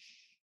are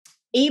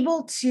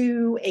able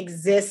to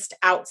exist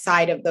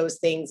outside of those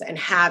things and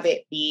have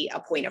it be a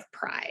point of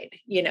pride,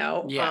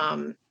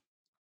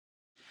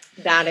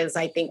 that is,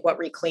 I think, what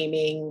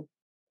reclaiming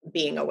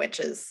being a witch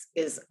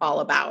is all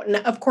about. And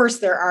of course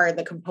there are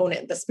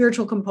the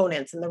spiritual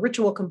components and the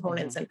ritual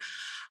components and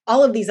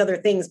all of these other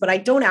things, but I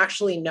don't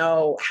actually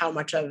know how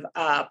much of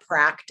a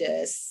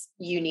practice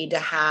you need to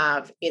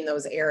have in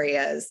those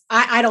areas.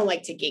 I don't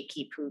like to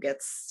gatekeep who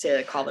gets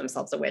to call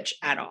themselves a witch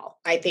at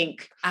all. I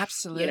think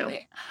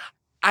absolutely.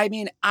 I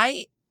mean,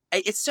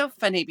 it's so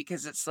funny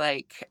because it's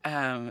like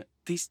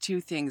these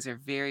two things are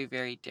very,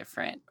 very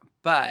different,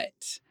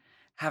 but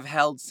have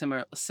held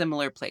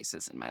similar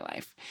places in my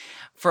life.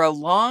 For a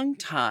long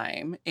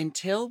time,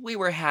 until we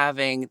were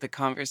having the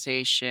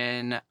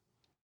conversation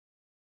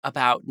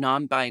about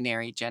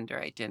non-binary gender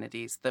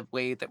identities the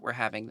way that we're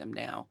having them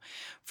now.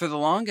 For the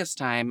longest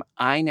time,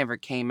 I never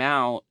came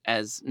out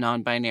as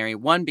non-binary.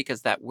 One,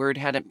 because that word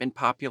hadn't been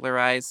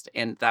popularized,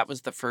 and that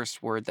was the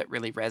first word that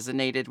really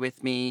resonated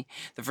with me,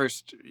 the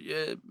first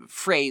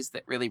phrase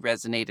that really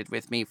resonated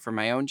with me for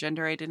my own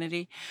gender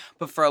identity.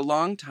 But for a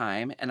long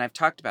time, and I've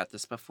talked about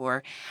this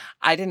before,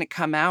 I didn't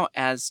come out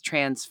as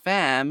trans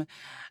femme,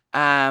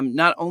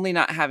 not only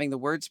not having the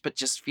words, but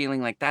just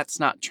feeling like that's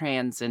not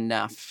trans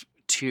enough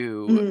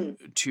to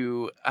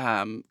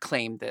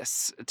claim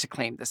this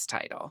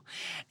title.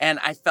 And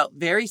I felt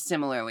very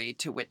similarly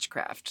to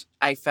witchcraft.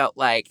 I felt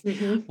like,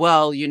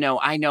 well,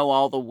 I know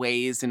all the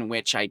ways in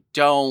which I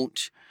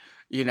don't,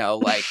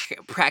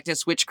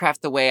 practice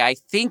witchcraft the way I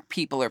think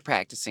people are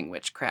practicing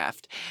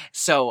witchcraft.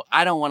 So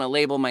I don't want to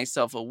label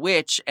myself a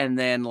witch and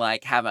then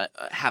like have a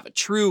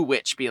true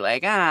witch be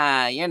like,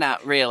 you're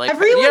not really,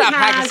 you're not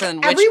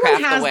practicing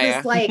witchcraft the way.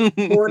 This like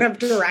board of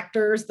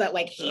directors that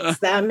like hates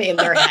them in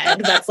their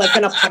head. That's like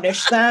going to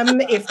punish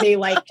them if they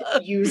like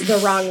use the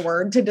wrong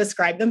word to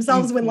describe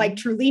themselves when like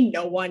truly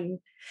no one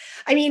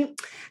I mean,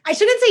 I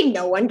shouldn't say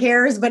no one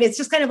cares, but it's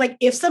just kind of like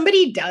if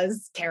somebody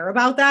does care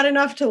about that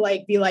enough to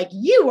like be like,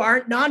 you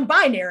aren't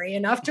non-binary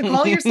enough to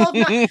call yourself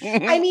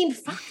I mean,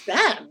 fuck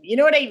them. You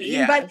know what I mean?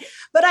 Yeah.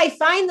 But I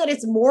find that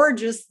it's more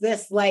just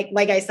this like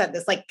I said,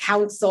 this like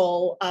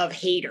council of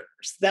haters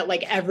that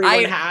like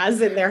everyone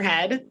has in their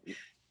head.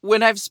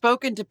 When I've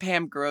spoken to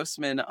Pam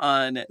Grossman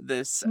on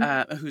this,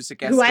 who's a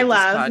guest who I of this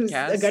love,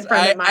 podcast, who's a good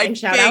friend of mine.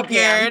 Shout out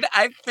Pam.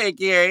 I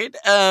figured.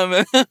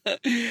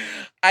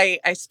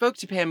 I spoke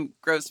to Pam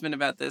Grossman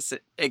about this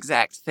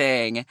exact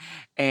thing,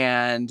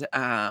 and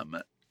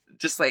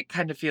just like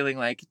kind of feeling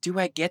like, do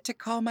I get to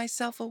call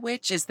myself a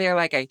witch? Is there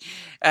like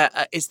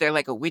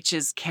a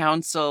witches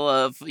council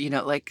of, you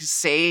know, like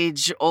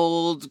sage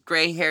old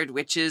gray-haired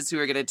witches who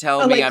are going to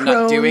tell me like I'm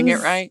not doing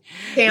it right?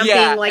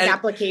 Stamping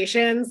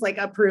applications, like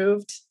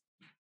approved.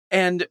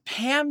 And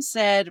Pam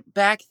said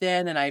back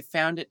then, and I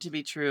found it to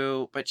be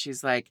true, but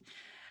she's like,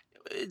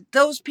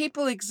 those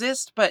people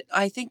exist, but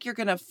I think you're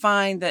going to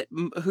find that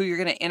who you're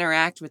going to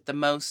interact with the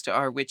most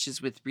are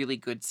witches with really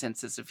good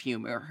senses of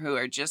humor, who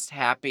are just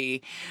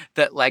happy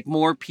that like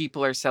more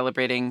people are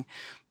celebrating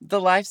the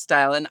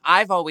lifestyle. And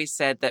I've always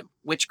said that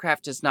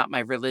witchcraft is not my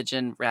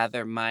religion,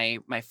 rather my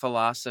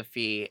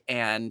philosophy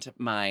and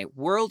my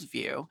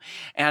worldview.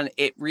 And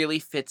it really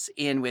fits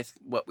in with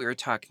what we were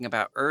talking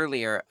about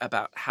earlier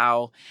about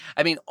how,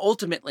 I mean,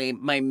 ultimately,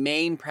 my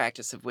main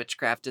practice of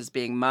witchcraft is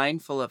being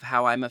mindful of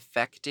how I'm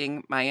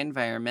affecting my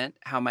environment,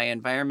 how my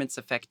environment's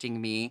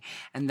affecting me.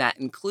 And that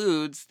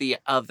includes the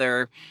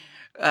other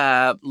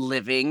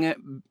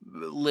living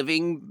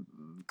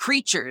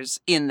creatures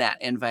in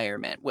that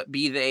environment, what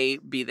be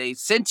they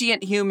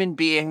sentient human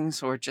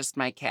beings or just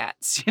my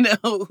cats, you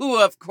know, who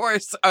of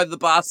course are the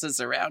bosses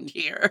around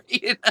here,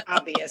 you know?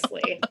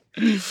 Obviously.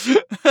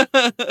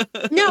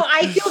 No,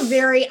 I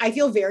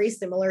feel very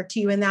similar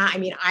to you in that. I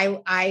mean,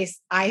 I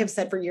have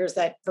said for years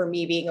that for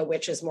me being a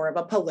witch is more of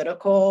a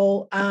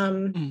political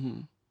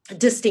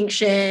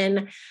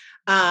distinction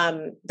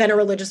than a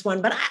religious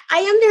one, but I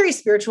am very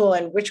spiritual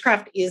and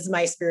witchcraft is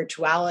my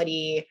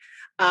spirituality.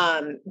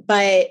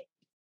 But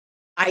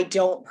I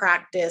don't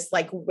practice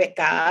like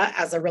Wicca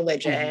as a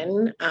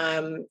religion.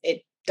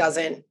 It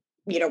doesn't,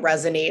 you know,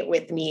 resonate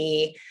with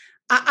me.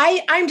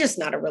 I'm just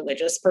not a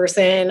religious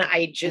person.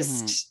 I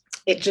just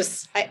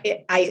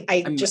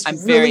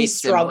really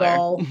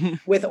struggle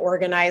with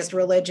organized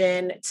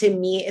religion. To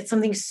me, it's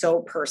something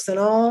so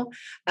personal.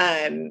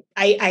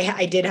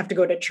 I did have to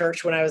go to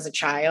church when I was a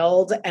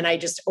child, and I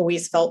just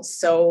always felt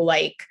so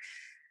like,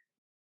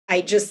 I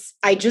just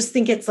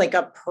think it's like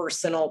a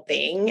personal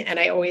thing. And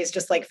I always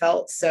just like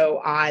felt so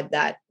odd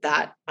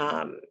that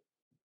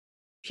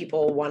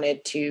people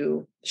wanted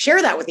to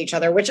share that with each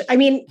other, which I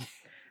mean,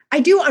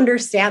 I do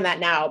understand that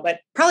now,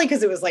 but probably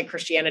because it was like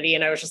Christianity.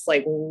 And I was just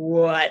like,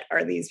 what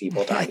are these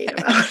people talking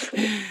about?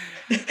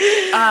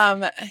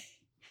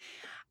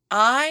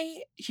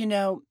 I, you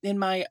know, in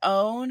my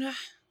own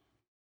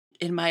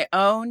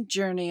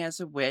journey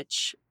as a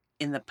witch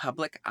in the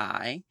public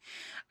eye,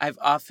 I've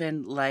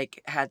often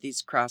like had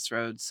these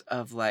crossroads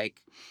of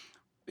like,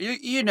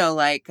 you know,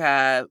 like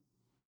the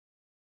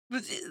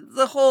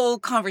whole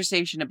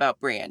conversation about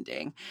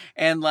branding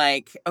and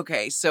like,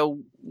 okay, so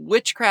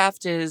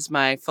witchcraft is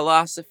my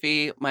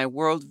philosophy, my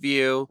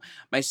worldview,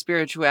 my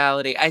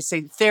spirituality. I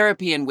say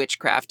therapy and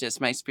witchcraft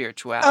is my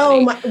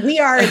spirituality. We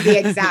are the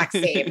exact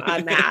same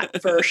on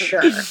that for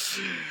sure.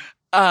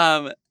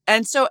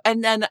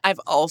 And then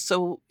I've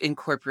also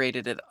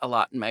incorporated it a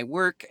lot in my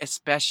work,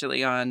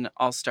 especially on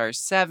All Stars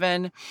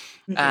 7.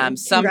 Sometimes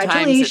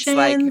it's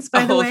like,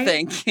 by the way.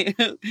 Thank you.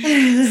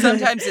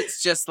 Sometimes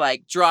it's just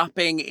like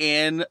dropping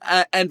in.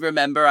 And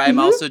remember, I'm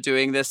also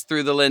doing this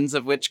through the lens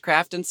of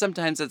witchcraft. And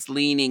sometimes it's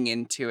leaning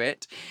into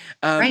it.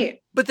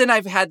 Right. But then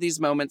I've had these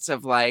moments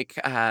of like,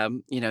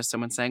 you know,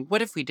 someone saying,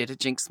 what if we did a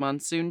Jinx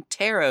Monsoon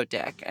tarot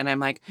deck? And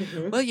I'm like,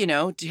 well, you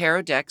know,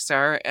 tarot decks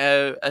are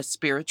a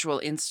spiritual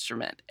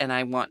instrument. And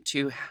I want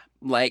to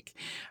like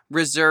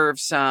reserve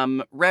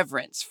some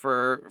reverence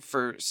for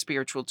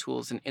spiritual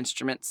tools and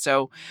instruments.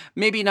 So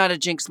maybe not a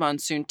Jinx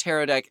Monsoon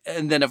tarot deck.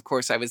 And then, of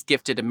course, I was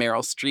gifted a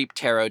Meryl Streep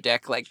tarot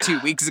deck like 2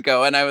 weeks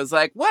ago. And I was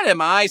like, what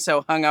am I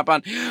so hung up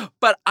on?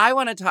 But I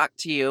want to talk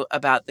to you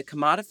about the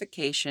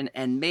commodification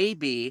and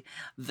maybe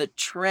the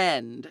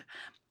trend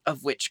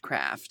of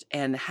witchcraft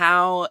and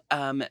how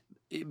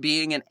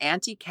being an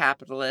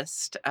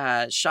anti-capitalist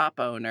shop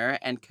owner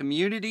and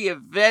community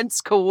events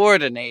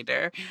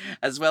coordinator,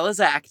 as well as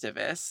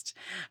activist,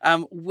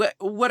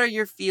 what are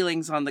your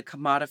feelings on the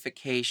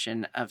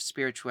commodification of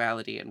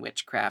spirituality and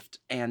witchcraft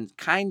and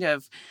kind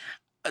of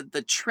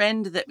the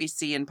trend that we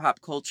see in pop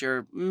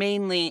culture,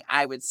 mainly,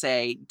 I would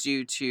say,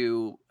 due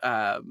to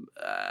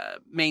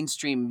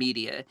mainstream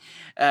media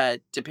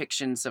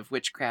depictions of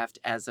witchcraft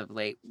as of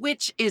late,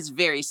 which is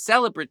very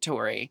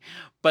celebratory,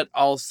 but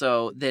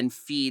also then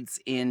feeds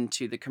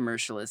into the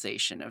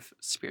commercialization of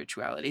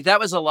spirituality. That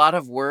was a lot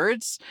of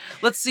words.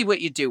 Let's see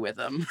what you do with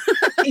them.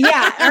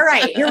 Yeah. All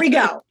right. Here we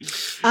go.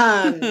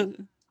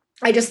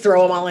 I just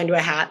throw them all into a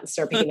hat and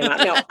start picking them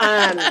up.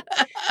 No.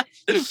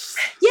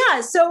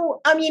 Yeah.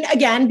 So, I mean,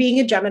 again, being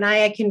a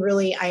Gemini,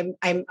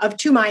 I'm of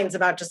two minds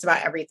about just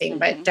about everything,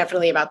 but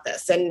definitely about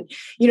this. And,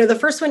 the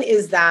first one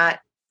is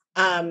that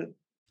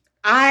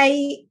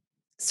I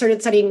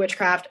started studying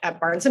witchcraft at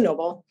Barnes and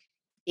Noble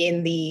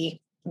in the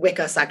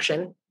Wicca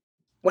section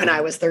when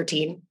I was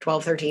 13,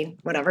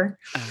 whatever.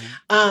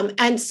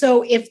 And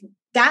so if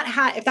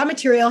that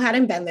material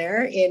hadn't been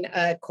there in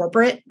a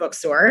corporate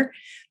bookstore,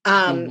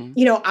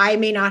 I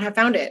may not have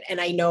found it.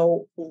 And I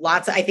know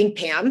I think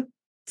Pam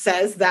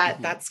says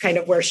that that's kind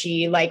of where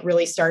she like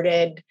really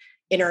started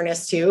in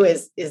earnest too,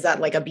 is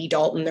that like a B.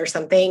 Dalton or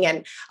something.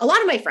 And a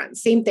lot of my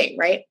friends, same thing.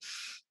 Right.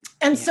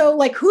 And so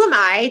like, who am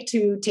I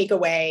to take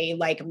away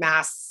like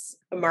mass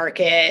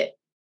market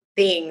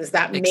things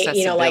that may,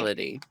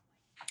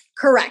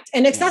 correct.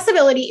 And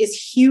accessibility is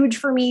huge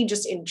for me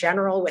just in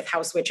general with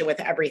House Witch and with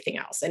everything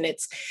else. And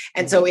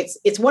so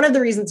it's one of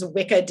the reasons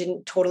Wicca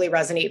didn't totally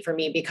resonate for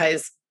me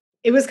because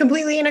it was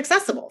completely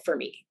inaccessible for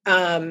me.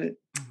 As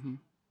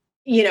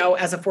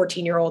a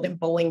 14-year-old in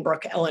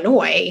Bolingbrook,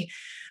 Illinois,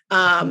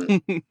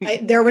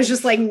 there was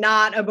just like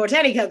not a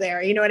Botanica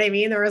there. You know what I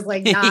mean? There was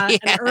like not an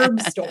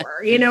herb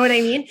store, you know what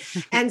I mean?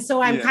 And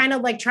so I'm kind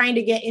of like trying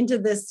to get into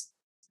this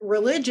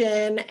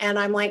religion. And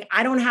I'm like,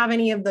 I don't have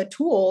any of the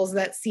tools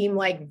that seem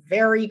like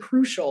very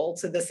crucial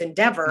to this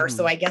endeavor.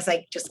 So I guess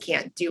I just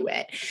can't do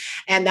it.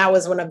 And that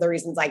was one of the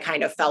reasons I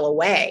kind of fell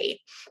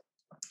away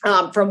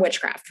from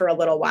witchcraft for a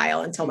little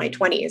while until my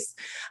 20s.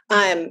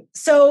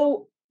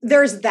 So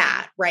there's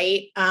that,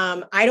 right?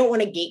 I don't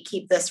want to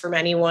gatekeep this from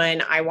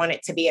anyone. I want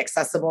it to be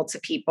accessible to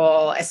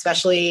people,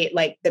 especially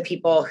like the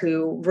people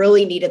who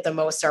really need it the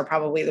most are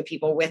probably the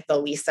people with the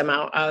least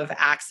amount of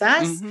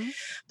access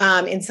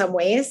in some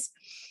ways.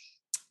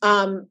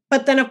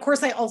 But then of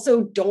course, I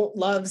also don't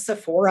love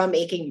Sephora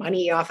making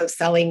money off of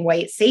selling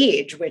white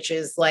sage, which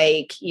is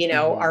like,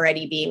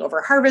 already being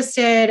over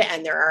harvested.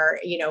 And there are,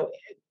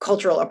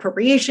 cultural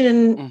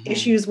appropriation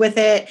issues with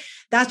it.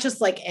 That's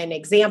just like an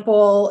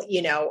example,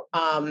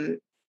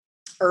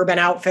 Urban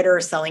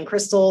Outfitters selling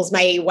crystals.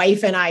 My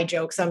wife and I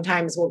joke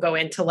sometimes we'll go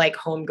into like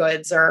Home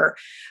Goods or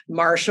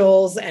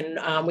Marshalls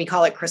and we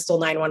call it Crystal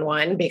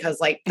 911 because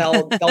like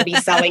they'll be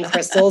selling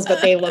crystals,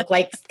 but they look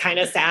like kind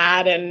of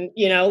sad and,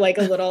 like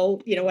a little,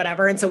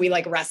 whatever. And so we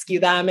like rescue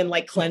them and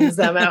like cleanse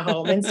them at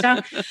home and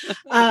stuff.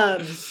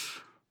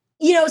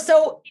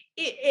 So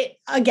it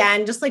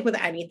again, just like with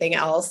anything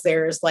else,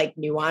 there's like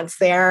nuance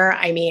there.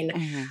 I mean,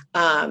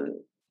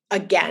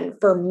 again,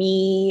 for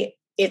me,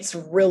 it's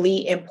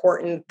really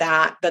important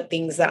that the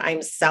things that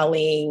I'm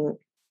selling,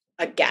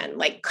 again,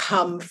 like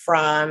come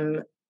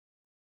from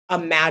a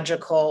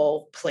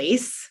magical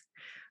place,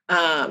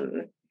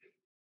 that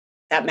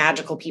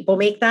magical people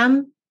make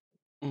them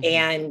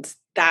and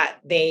that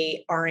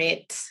they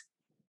aren't,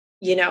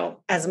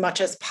 as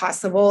much as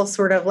possible,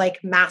 sort of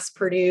like mass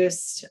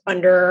produced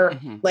under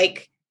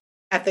like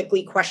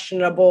ethically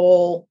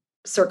questionable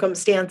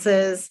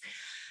circumstances.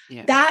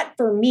 That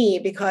for me,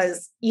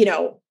 because,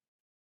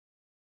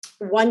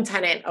 one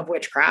tenet of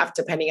witchcraft,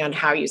 depending on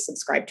how you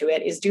subscribe to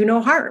it, is do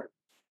no harm.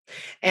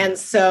 And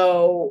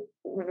so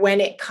when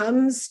it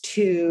comes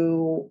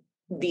to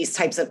these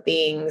types of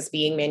things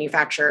being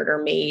manufactured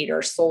or made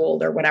or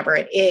sold or whatever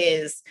it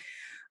is,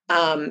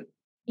 I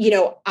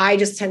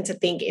just tend to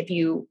think if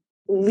you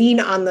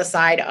lean on the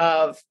side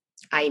of,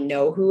 I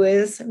know who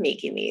is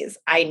making these.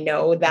 I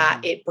know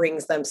that it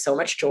brings them so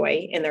much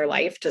joy in their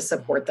life to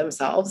support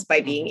themselves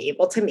by being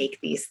able to make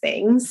these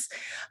things.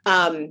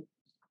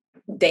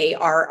 They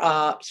are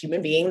a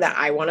human being that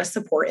I want to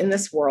support in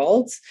this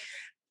world.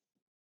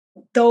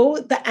 Though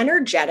the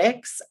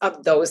energetics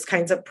of those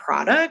kinds of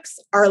products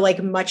are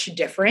like much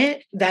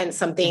different than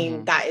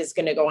something that is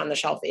going to go on the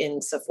shelf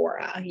in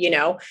Sephora,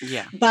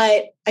 Yeah.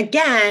 But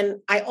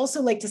again, I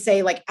also like to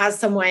say, like, as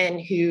someone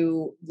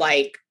who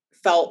like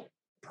felt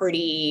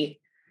pretty,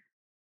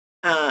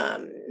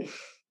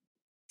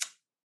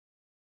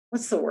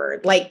 what's the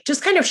word? Like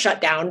just kind of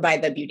shut down by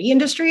the beauty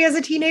industry as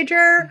a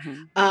teenager.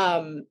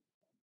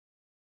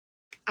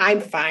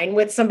 I'm fine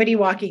with somebody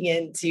walking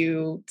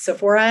into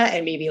Sephora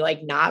and maybe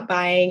like not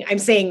buying, I'm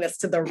saying this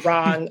to the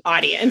wrong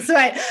audience,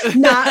 but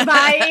not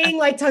buying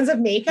like tons of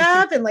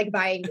makeup and like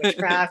buying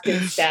witchcraft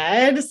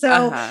instead.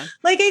 So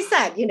like I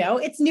said,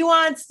 it's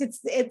nuanced.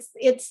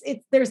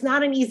 It's there's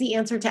not an easy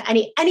answer to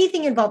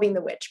anything involving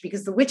the witch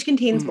because the witch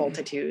contains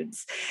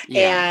multitudes.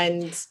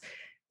 And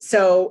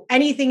so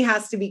anything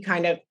has to be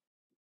kind of,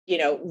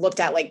 looked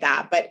at like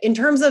that. But in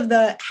terms of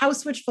the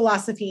House Witch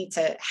philosophy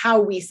to how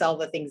we sell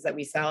the things that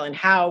we sell and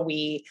how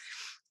we,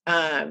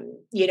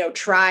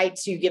 try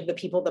to give the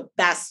people the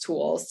best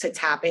tools to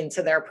tap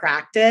into their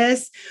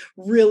practice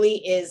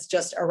really is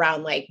just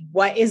around like,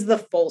 what is the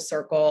full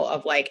circle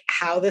of like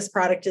how this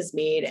product is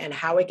made and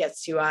how it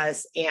gets to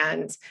us?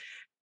 And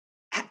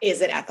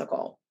is it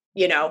ethical?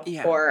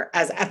 Or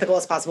as ethical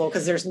as possible,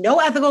 because there's no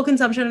ethical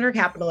consumption under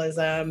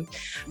capitalism,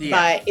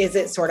 but is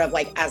it sort of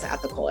like as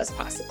ethical as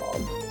possible?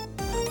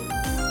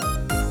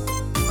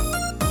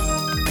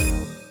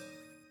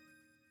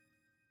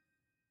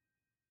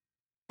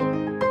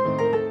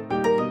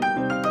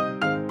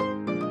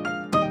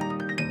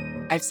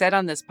 I've said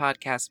on this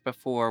podcast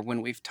before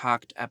when we've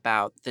talked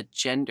about the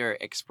gender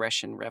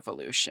expression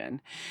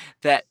revolution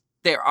that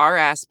there are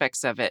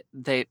aspects of it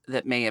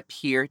that may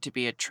appear to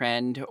be a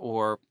trend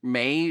or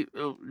may,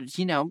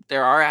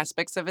 there are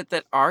aspects of it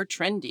that are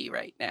trendy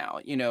right now,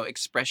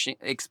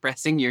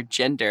 expressing your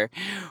gender.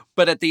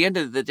 But at the end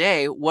of the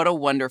day, what a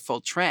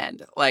wonderful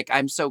trend. Like,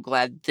 I'm so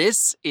glad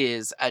this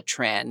is a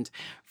trend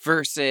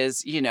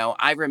versus,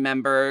 I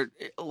remember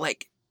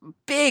like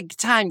big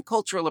time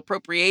cultural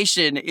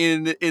appropriation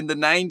in the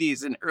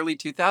 90s and early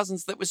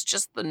 2000s that was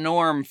just the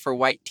norm for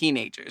white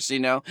teenagers,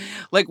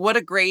 like what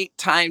a great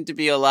time to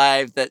be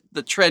alive that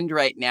the trend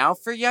right now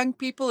for young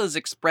people is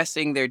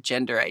expressing their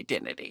gender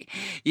identity,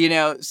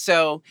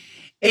 so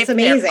it's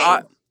amazing.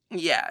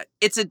 Yeah,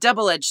 it's a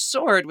double-edged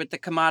sword with the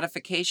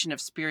commodification of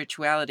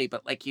spirituality.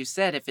 But like you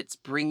said, if it's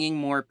bringing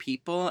more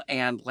people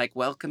and like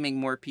welcoming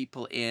more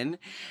people in,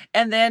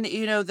 and then,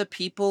 the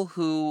people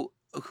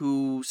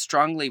who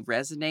strongly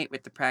resonate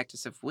with the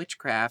practice of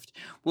witchcraft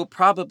will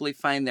probably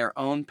find their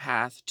own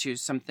path to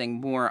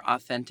something more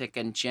authentic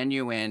and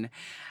genuine,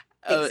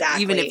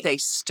 Exactly. even if they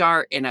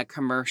start in a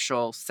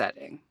commercial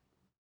setting.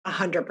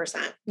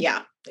 100%.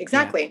 Yeah,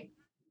 exactly. Yeah.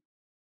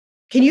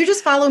 Can you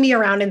just follow me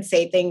around and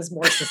say things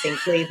more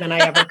succinctly than I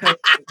ever could?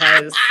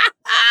 Because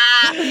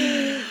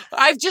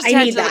I've just I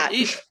had need to. that.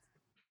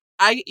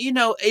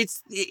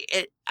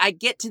 I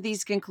get to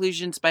these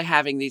conclusions by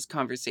having these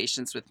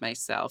conversations with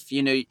myself.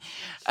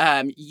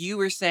 You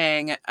were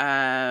saying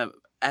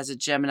as a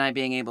Gemini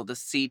being able to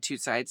see two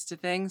sides to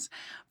things.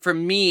 For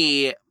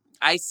me,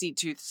 I see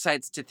two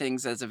sides to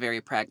things as a very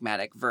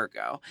pragmatic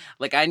Virgo.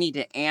 Like I need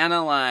to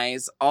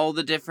analyze all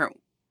the different.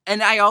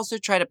 And I also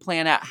try to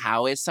plan out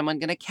how is someone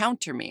going to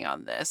counter me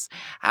on this?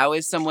 How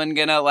is someone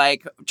going to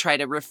try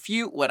to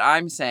refute what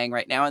I'm saying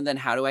right now? And then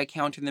how do I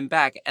counter them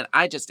back? And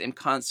I just am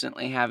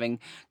constantly having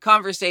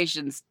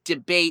conversations,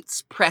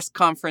 debates, press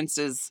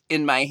conferences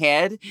in my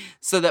head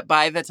so that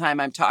by the time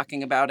I'm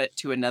talking about it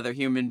to another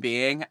human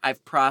being,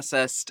 I've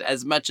processed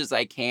as much as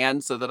I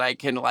can so that I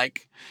can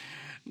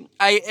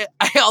I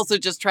also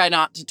just try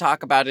not to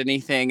talk about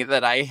anything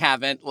that I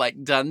haven't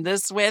done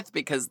this with,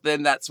 because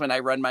then that's when I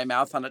run my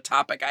mouth on a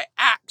topic I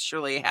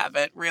actually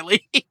haven't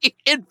really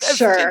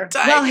invested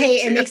time Well, hey,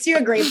 into. it makes you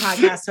a great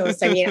podcast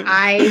host. I mean,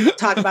 I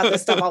talk about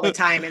this stuff all the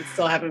time and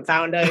still haven't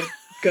found a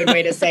good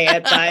way to say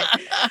it, but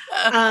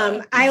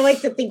I like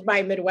to think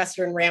my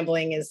Midwestern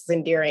rambling is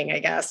endearing, I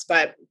guess.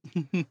 But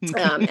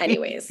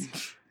anyways.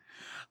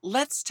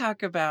 Let's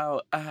talk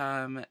about,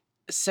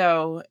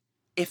 so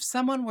if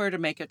someone were to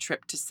make a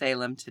trip to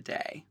Salem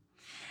today,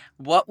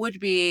 what would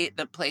be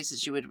the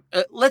places you would,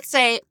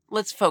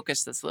 let's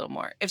focus this a little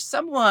more. If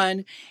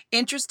someone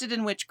interested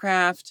in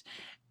witchcraft,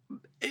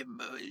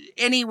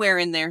 anywhere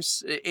in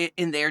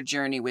their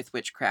journey with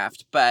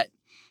witchcraft, but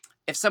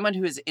if someone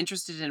who is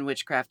interested in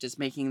witchcraft is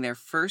making their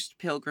first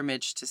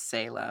pilgrimage to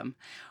Salem,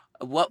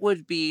 what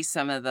would be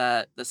some of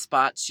the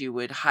spots you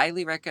would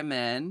highly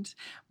recommend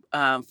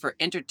for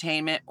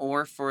entertainment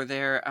or for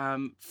their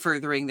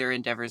furthering their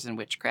endeavors in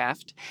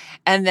witchcraft?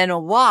 And then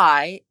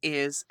why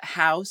is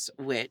House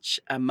Witch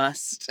a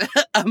must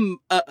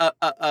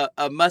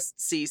a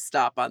must see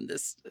stop on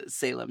this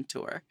Salem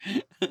tour?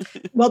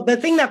 Well, the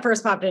thing that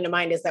first popped into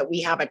mind is that we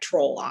have a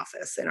troll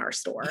office in our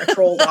store, a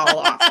troll doll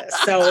office.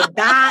 So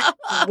that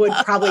would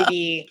probably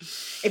be,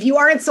 if you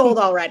aren't sold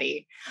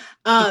already.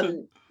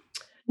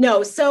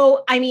 No.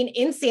 So, I mean,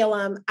 in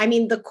Salem,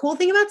 the cool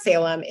thing about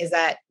Salem is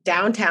that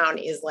downtown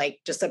is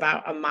just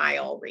about a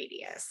mile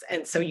radius.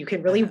 And so you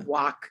can really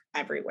walk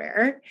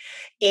everywhere.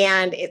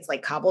 And it's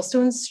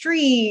cobblestone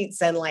streets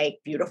and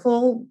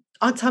beautiful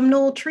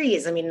autumnal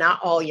trees. I mean, not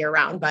all year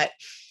round, but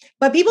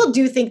people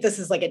do think this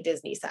is a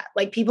Disney set.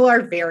 People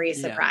are very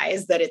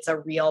surprised that it's a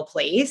real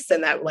place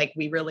and that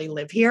we really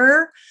live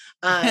here,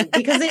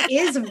 because it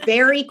is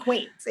very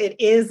quaint. It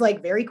is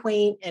very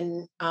quaint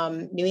and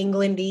New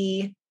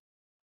England-y.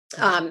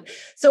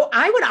 So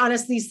I would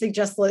honestly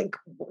suggest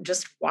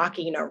just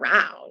walking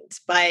around,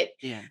 but,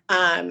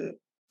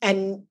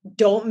 and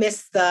don't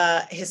miss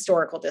the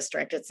historical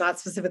district. It's not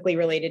specifically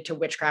related to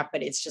witchcraft,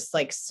 but it's just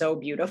so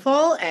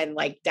beautiful. And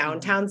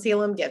downtown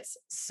Salem gets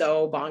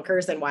so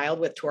bonkers and wild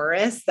with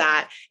tourists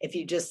that if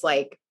you just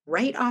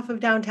right off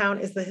of downtown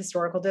is the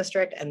historical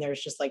district. And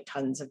there's just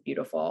tons of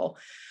beautiful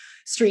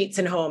streets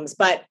and homes,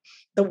 but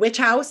the Witch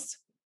House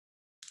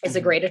is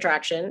a great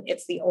attraction.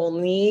 It's the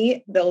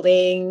only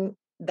building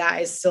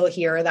that is still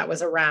here that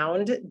was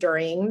around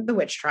during the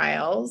witch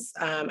trials.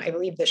 I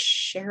believe the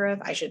sheriff,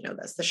 I should know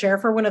this, the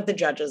sheriff or one of the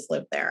judges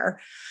lived there.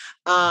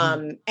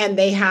 And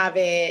they have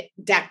it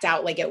decked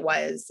out like it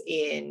was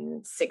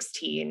in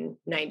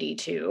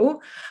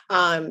 1692.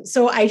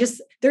 So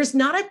there's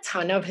not a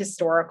ton of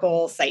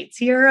historical sites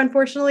here,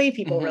 unfortunately.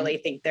 People really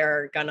think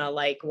they're gonna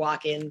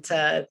walk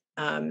into,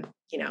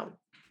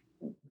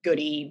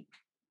 goody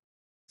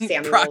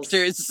Samuel's.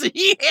 Proctors.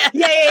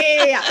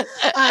 Yeah.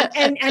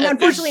 And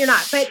unfortunately you're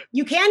not, but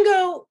you can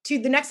go to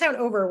the next town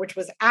over, which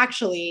was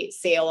actually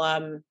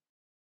Salem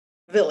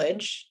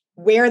Village,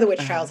 where the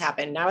witch trials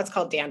happen. Now it's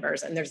called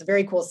Danvers, and there's a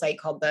very cool site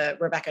called the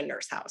Rebecca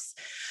Nurse House.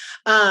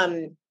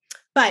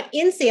 But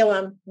in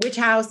Salem, Witch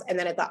House, and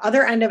then at the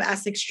other end of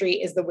Essex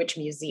Street is the Witch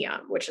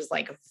Museum, which is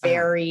like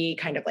very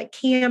kind of like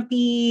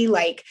campy,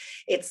 like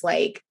it's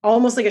like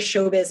almost like a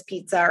Showbiz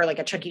Pizza or like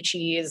a Chuck E.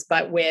 Cheese,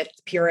 but with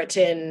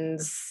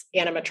Puritans,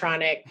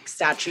 animatronic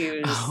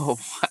statues,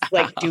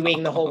 like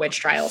doing the whole witch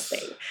trials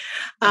thing.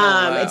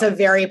 It's a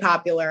very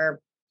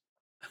popular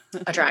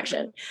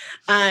attraction.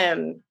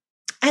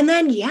 And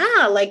then,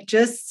 yeah, like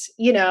just,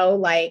 you know,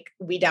 like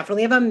we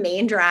definitely have a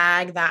main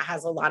drag that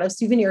has a lot of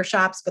souvenir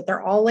shops, but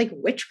they're all like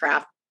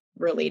witchcraft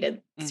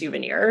related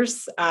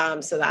souvenirs.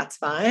 So that's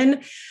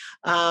fun.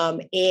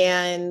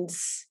 And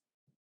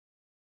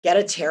get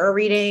a tarot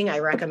reading. I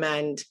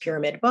recommend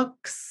Pyramid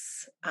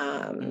Books,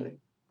 and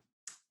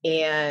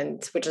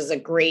which is a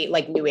great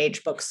like new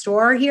age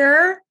bookstore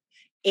here.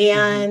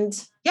 And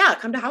yeah,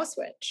 come to House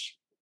Witch.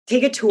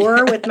 Take a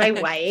tour with my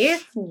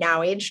wife,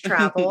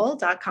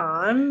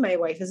 nowagetravel.com. My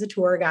wife is a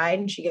tour guide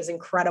and she gives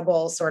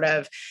incredible sort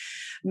of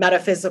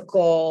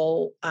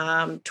metaphysical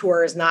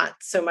tours, not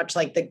so much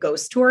like the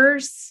ghost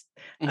tours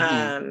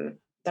that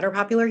are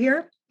popular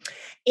here.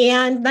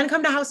 And then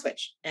come to House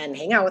Witch and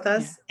hang out with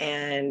us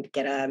and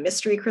get a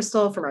mystery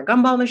crystal from our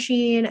gumball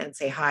machine and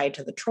say hi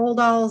to the troll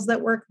dolls that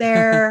work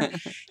there.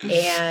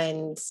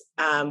 And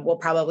we'll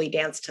probably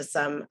dance to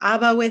some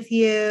ABBA with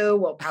you.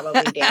 We'll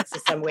probably dance to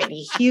some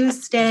Whitney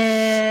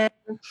Houston.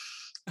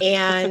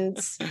 And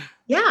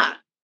yeah,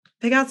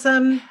 pick out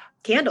some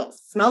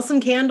candles, smell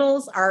some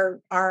candles.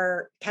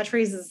 Our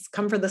catchphrase is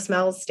come for the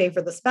smells, stay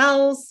for the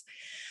spells.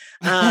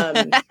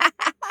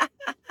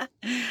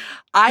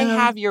 I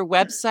have your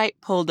website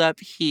pulled up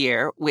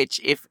here, which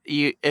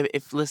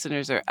if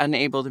listeners are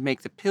unable to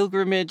make the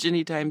pilgrimage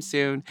anytime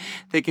soon,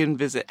 they can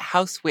visit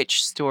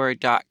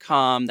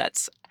housewitchstore.com.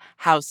 That's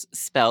house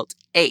spelt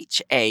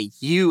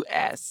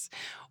Haus,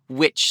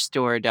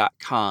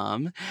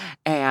 witchstore.com.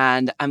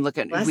 And I'm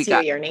looking.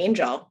 You're an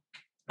angel.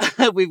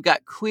 We've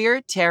got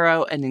queer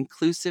tarot and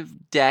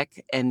inclusive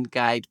deck and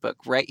guidebook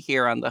right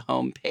here on the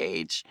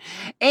homepage.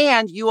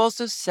 And you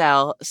also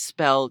sell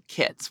spell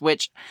kits,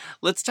 which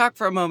let's talk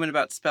for a moment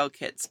about spell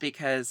kits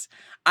because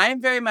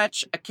I'm very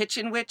much a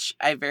kitchen witch.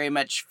 I very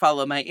much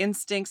follow my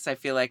instincts. I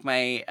feel like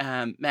my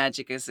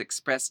magic is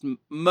expressed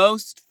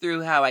most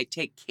through how I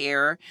take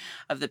care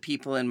of the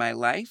people in my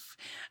life,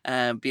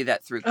 be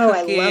that through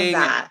cooking. I love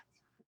that.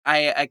 I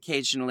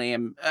occasionally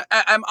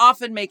I'm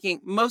often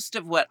making most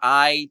of what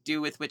I do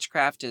with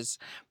witchcraft is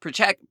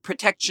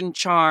protection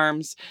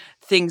charms,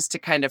 things to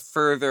kind of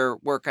further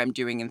work I'm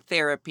doing in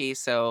therapy.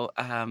 So,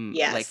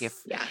 like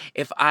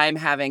if I'm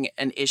having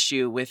an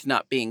issue with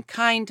not being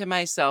kind to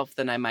myself,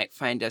 then I might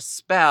find a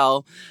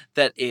spell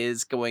that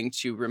is going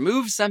to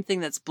remove something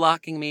that's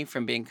blocking me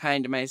from being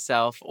kind to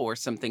myself or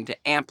something to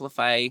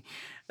amplify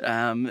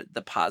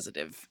the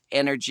positive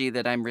energy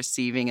that I'm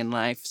receiving in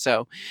life.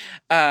 So,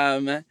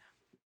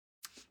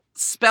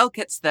 spell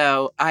kits,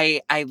 though,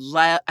 I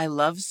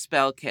love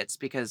spell kits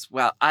because,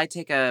 well,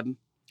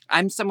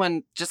 I'm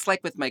someone just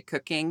like with my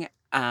cooking,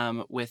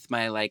 with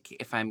my, like,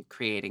 if I'm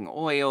creating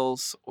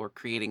oils or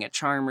creating a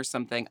charm or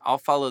something, I'll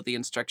follow the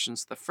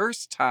instructions the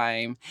first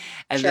time.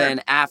 And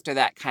then after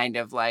that kind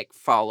of like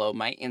follow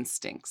my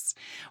instincts.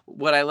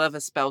 What I love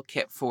a spell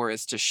kit for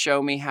is to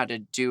show me how to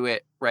do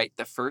it right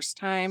the first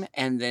time.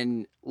 And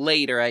then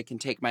later I can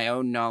take my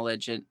own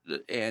knowledge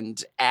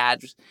and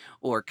add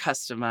or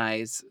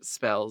customize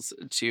spells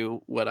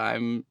to what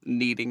I'm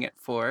needing it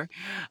for.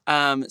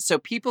 So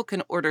people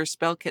can order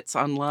spell kits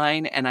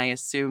online, and I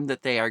assume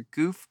that they are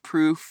goof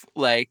proof.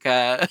 Like,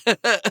 I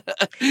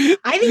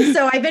think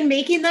so. I've been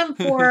making them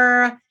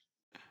for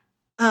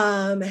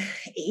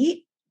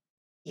 8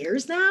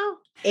 years now.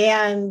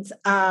 And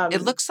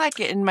it looks like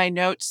in my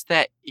notes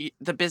that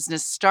the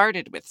business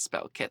started with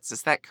spell kits.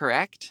 Is that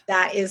correct?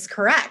 That is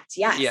correct.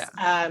 Yes.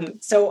 Yeah.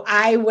 So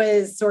I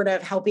was sort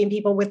of helping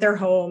people with their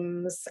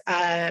homes,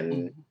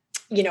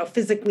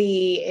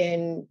 physically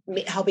in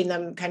helping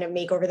them kind of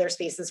make over their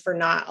spaces for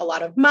not a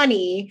lot of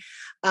money.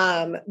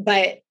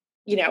 But,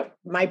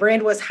 my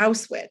brand was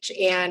House Witch,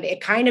 and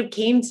it kind of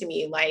came to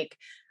me like,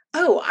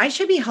 oh, I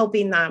should be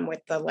helping them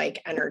with the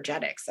like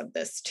energetics of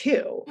this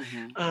too.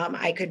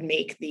 I could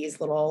make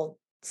these little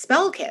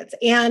spell kits.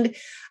 And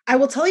I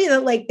will tell you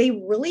that like, they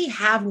really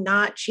have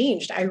not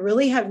changed. I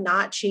really have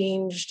not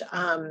changed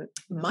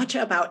much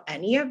about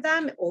any of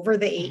them over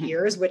the 8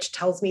 years, which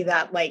tells me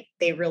that like,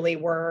 they really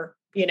were,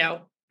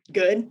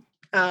 good.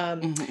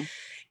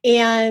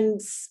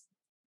 And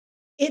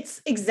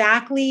it's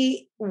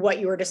exactly what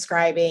you were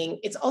describing.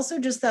 It's also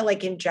just that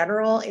like in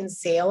general in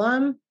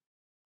Salem,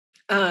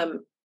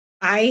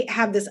 I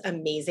have this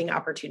amazing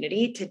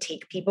opportunity to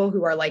take people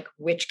who are like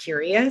witch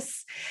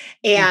curious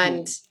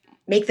and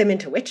make them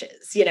into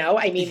witches.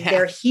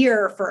 They're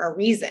here for a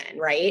reason,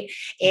 right?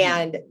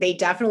 And they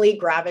definitely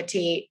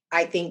gravitate,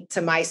 I think,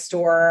 to my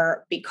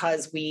store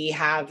because we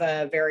have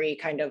a very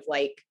kind of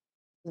like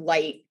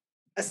light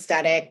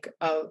aesthetic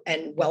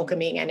and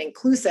welcoming and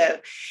inclusive.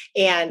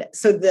 And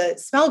so the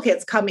spell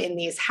kits come in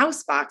these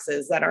house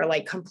boxes that are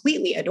like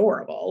completely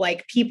adorable.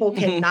 Like people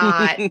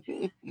cannot,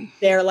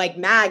 they're like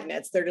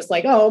magnets. They're just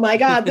like, oh my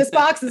God, this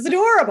box is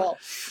adorable.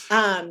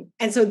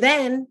 And so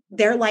then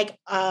they're like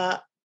a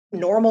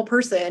normal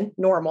person,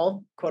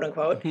 normal, quote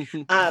unquote,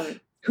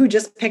 who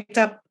just picked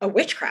up a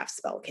witchcraft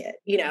spell kit,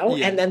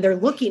 and then they're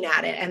looking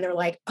at it and they're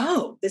like,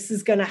 oh, this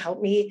is going to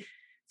help me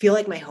feel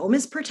like my home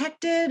is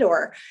protected.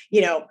 Or,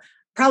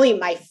 probably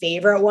my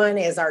favorite one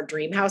is our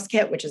dream house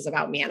kit, which is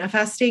about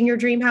manifesting your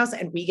dream house.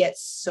 And we get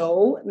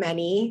so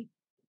many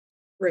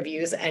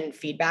reviews and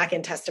feedback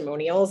and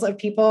testimonials of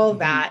people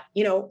that,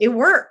 it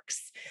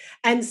works.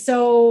 And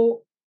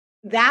so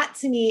that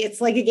to me,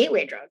 it's like a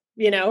gateway drug,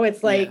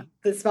 it's like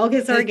the spell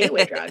kits are a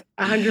gateway drug,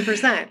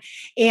 100%.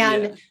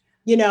 And,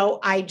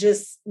 I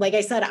just, like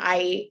I said,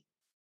 I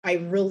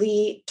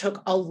really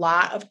took a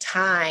lot of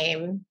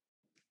time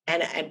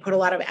and put a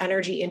lot of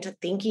energy into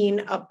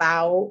thinking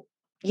about,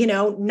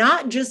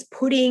 not just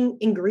putting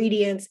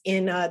ingredients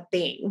in a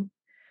thing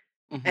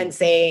and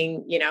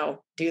saying,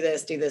 do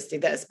this, do this, do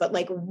this, but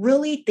like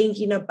really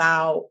thinking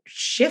about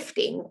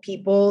shifting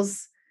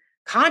people's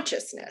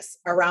consciousness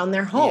around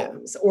their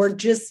homes or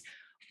just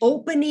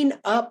opening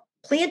up,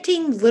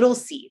 planting little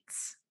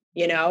seeds,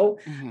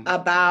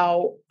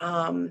 about,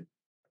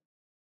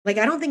 like,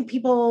 I don't think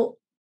people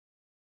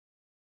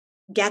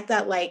get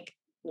that, like,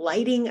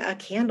 lighting a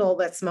candle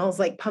that smells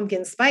like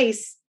pumpkin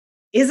spice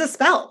is a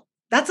spell.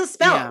 That's a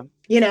spell,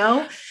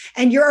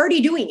 and you're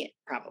already doing it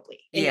probably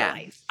in your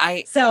life.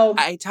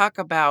 I talk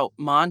about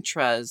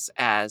mantras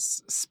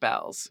as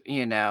spells,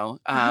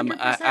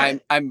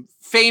 I'm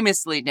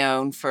famously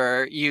known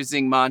for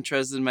using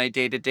mantras in my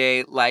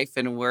day-to-day life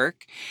and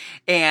work.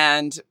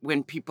 And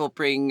when people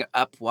bring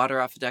up Water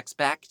Off a Duck's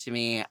Back to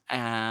me,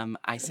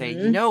 I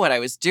say, what I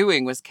was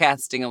doing was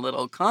casting a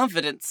little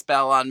confidence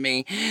spell on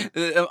me,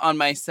 on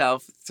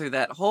myself through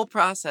that whole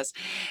process.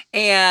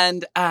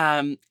 And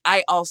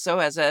I also,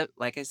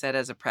 like I said,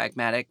 as a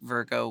pragmatic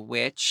Virgo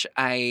witch,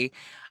 I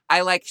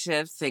like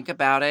to think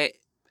about it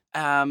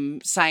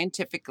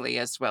scientifically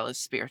as well as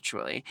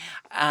spiritually.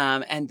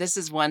 And this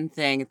is one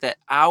thing that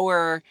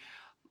our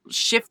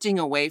shifting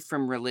away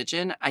from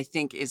religion, I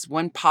think, is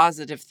one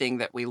positive thing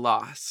that we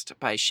lost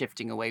by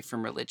shifting away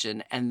from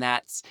religion. And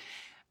that's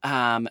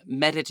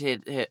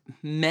meditative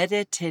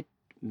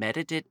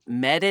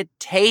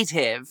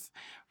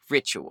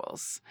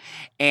rituals.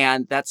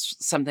 And that's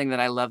something that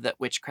I love that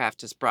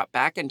witchcraft has brought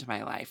back into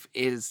my life,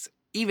 is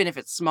even if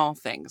it's small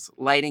things,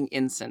 lighting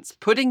incense,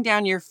 putting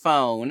down your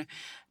phone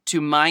to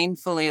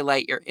mindfully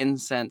light your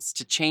incense,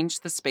 to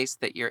change the space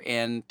that you're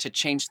in, to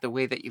change the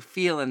way that you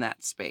feel in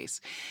that space.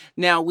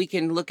 Now, we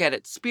can look at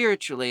it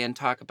spiritually and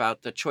talk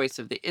about the choice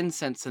of the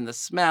incense and the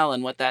smell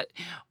and what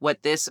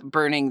this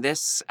burning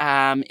this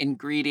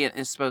ingredient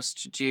is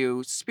supposed to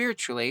do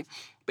spiritually.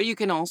 But you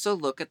can also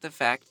look at the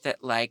fact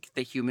that, like,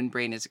 the human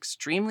brain is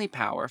extremely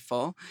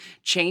powerful.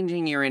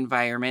 Changing your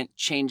environment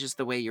changes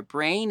the way your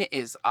brain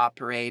is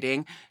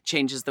operating,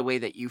 changes the way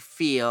that you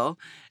feel,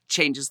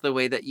 changes the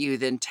way that you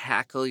then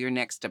tackle your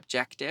next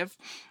objective.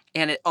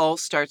 And it all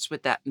starts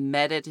with that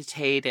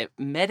meditative,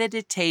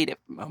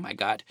 oh my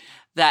God,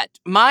 that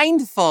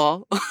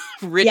mindful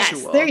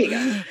ritual. Yes, there you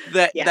go.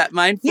 That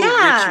mindful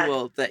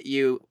ritual that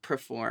you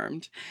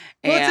performed.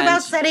 Well, it's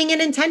about setting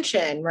an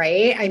intention,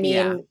 right? I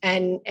mean,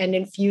 and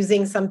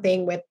infusing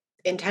something with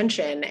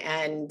intention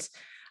and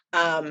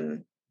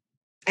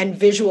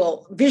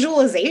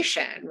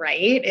visualization,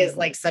 right? Is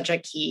like such a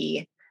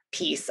key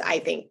piece, I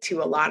think,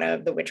 to a lot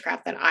of the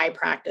witchcraft that I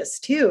practice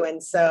too.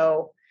 And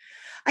so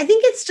I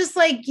think it's just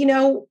like,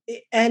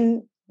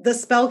 and the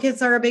spell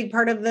kits are a big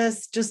part of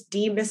this, just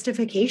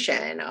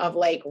demystification of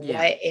like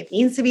what it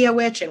means to be a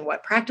witch and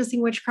what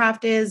practicing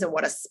witchcraft is and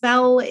what a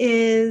spell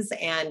is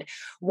and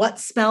what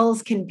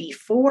spells can be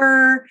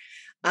for.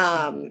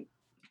 And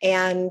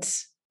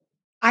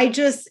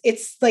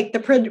it's like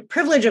the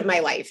privilege of my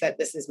life that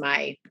this is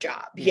my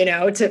job,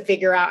 to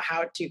figure out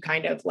how to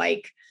kind of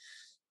like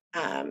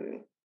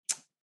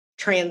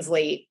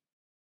translate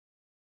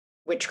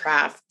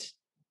witchcraft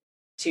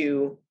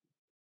to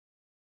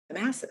the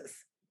masses.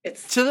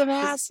 It's to the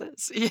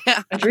masses.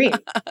 Yeah. A dream.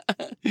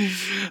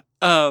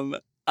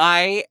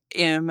 I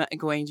am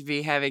going to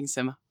be having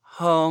some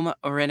home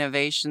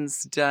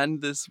renovations done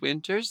this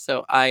winter,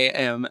 so I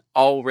am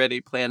already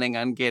planning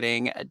on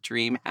getting a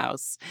dream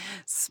house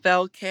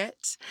spell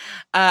kit.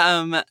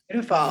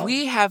 Beautiful.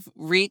 We have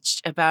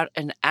reached about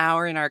an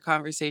hour in our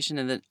conversation,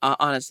 and then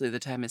honestly, the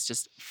time has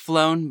just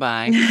flown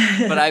by.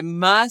 But I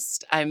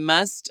must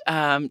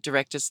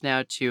direct us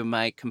now to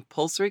my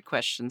compulsory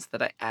questions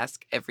that I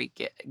ask every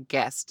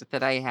guest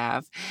that I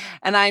have,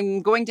 and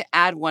I'm going to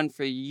add one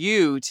for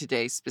you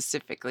today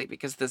specifically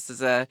because this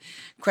is a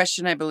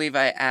question I believe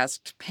I asked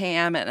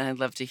Pam, and I'd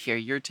love to hear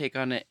your take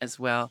on it as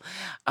well.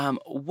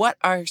 What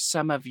are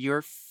some of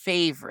your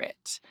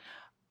favorite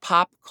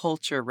pop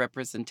culture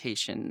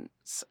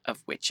representations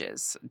of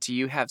witches? Do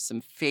you have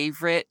some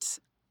favorite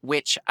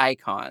witch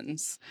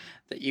icons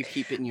that you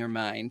keep in your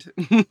mind?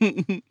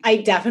 I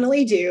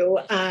definitely do.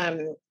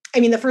 I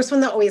mean, the first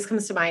one that always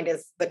comes to mind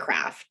is The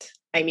Craft.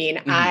 I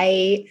mean,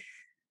 I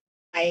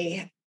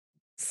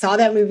saw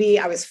that movie.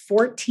 I was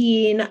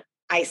 14.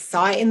 I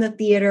saw it in the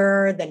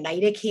theater the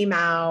night it came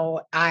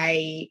out.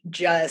 I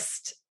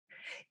just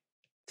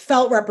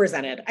felt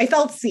represented. I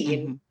felt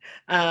seen.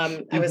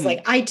 I was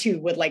like, I too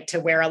would like to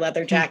wear a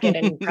leather jacket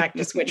and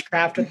practice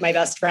witchcraft with my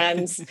best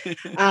friends.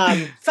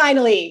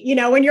 Finally, you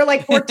know, when you're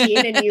like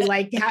 14 and you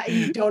like,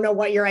 you don't know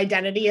what your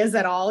identity is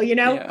at all, you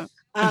know?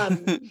 Yeah.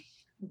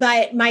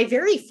 But my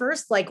very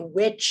first like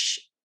witch,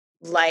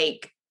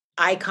 like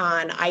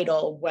icon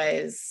idol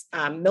was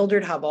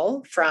Mildred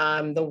Hubble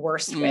from The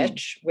Worst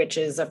Witch, which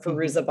is a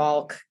Fairuza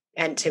Balk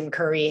and Tim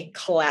Curry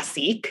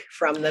classic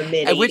from the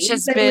mid-80s. Which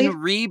has been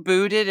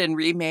rebooted and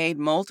remade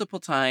multiple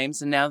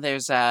times. And now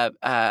there's I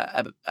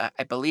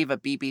believe a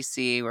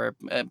BBC or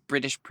a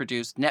British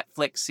produced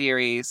Netflix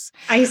series.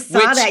 I saw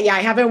that. Yeah, I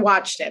haven't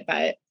watched it,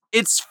 but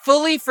it's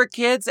fully for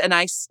kids, and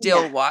I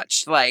still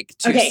watched like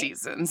 2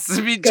 seasons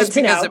just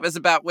because it was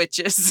about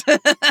witches.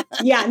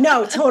 Yeah,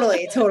 no,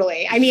 totally.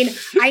 I mean,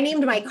 I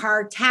named my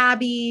car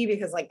Tabby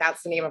because like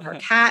that's the name of her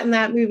cat in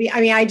that movie.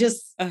 I mean, I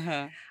just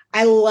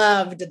I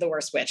loved The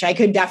Worst Witch. I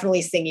could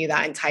definitely sing you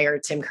that entire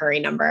Tim Curry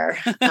number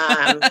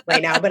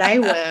right now, but I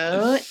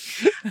won't.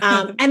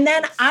 And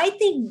then I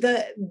think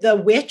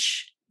the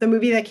Witch, the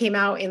movie that came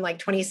out in like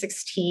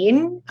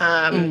 2016,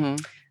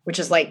 which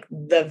is like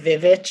The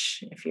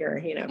Vivitch, if you're,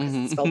 you know, because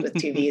it's spelled with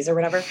 2 V's or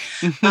whatever.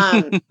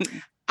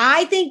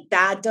 I think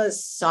that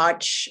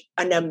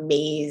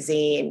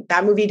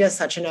movie does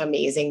such an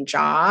amazing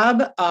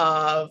job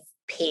of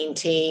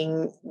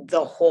painting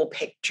the whole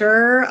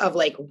picture of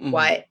like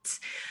what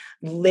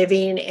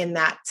living in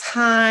that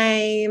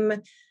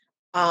time,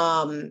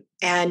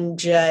 and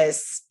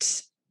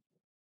just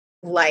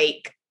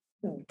like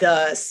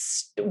the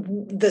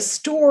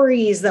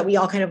stories that we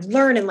all kind of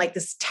learn, and like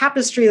this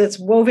tapestry that's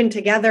woven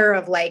together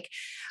of like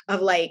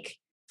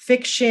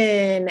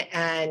fiction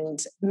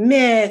and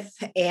myth,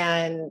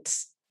 and,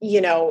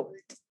 you know,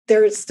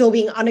 there's still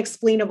being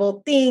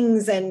unexplainable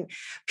things and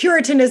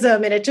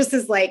Puritanism. And it just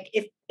is like,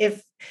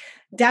 if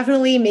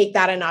definitely make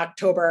that in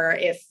October,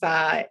 if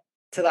to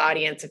the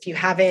audience, if you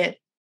haven't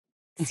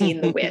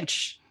seen The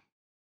Witch,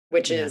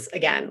 which is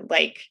again,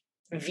 like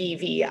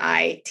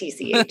VVITCH,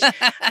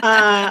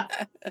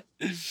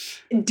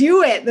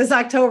 do it this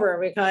October,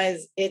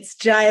 because it's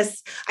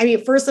just, I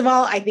mean, first of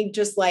all, I think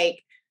just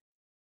like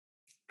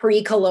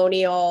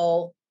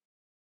pre-colonial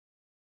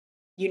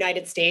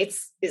United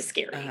States is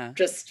scary,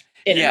 just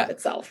in and of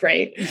itself,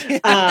 right?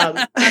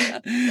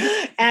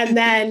 And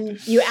then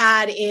you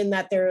add in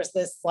that there's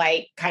this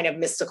like kind of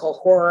mystical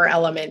horror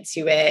element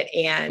to it.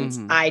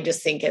 And I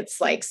just think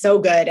it's like so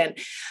good. And,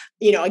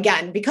 you know,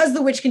 again, because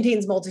The Witch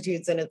contains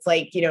multitudes, and it's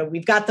like, you know,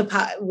 we've got the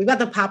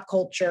pop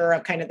culture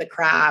of kind of The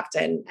Craft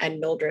and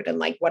Mildred and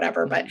like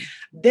whatever, but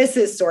this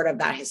is sort of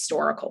that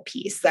historical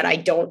piece that I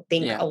don't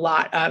think a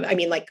lot of, I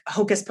mean, like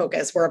Hocus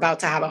Pocus, we're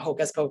about to have a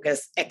Hocus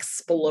Pocus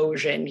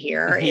explosion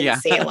here in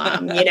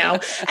Salem, you know,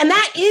 and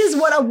that is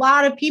what a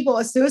lot of people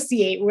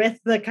associate with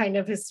the kind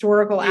of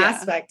historical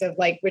aspect of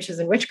like witches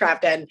and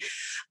witchcraft. And,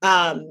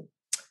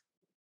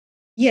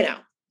 you know,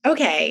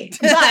 okay.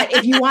 But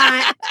if you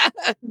want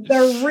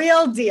the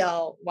real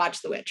deal,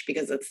 watch The Witch,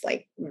 because it's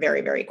like very,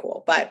 very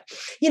cool. But,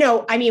 you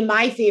know, I mean,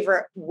 my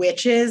favorite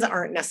witches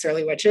aren't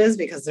necessarily witches,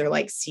 because they're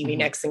like Stevie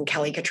Nicks and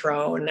Kelly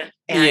Catrone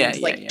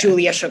and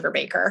Julia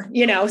Sugarbaker,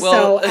 you know,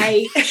 well, so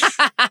I.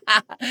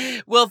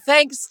 Well,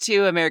 thanks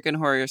to American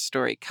Horror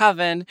Story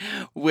Coven,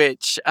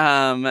 which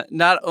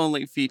not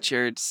only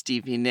featured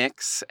Stevie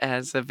Nicks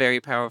as a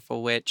very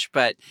powerful witch,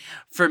 but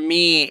for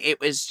me,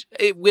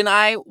 when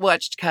I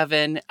watched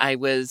Coven, I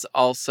was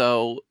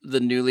also the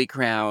newly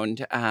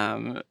crowned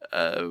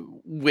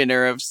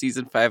winner of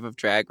season 5 of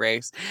Drag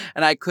Race.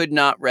 And I could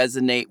not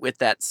resonate with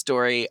that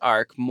story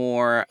arc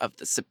more of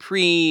the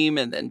Supreme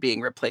and then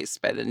being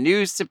replaced by the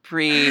new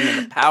Supreme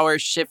and the power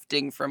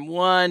shifting from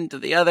one to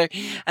the other.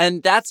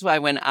 And that's why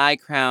when I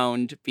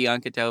crowned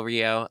Bianca Del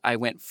Rio, I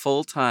went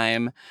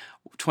full-time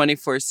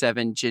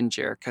 24/7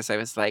 Ginger, because I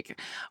was like,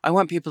 I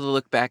want people to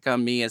look back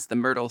on me as the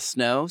Myrtle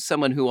Snow,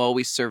 someone who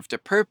always served a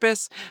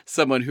purpose,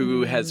 someone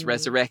who has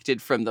resurrected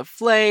from the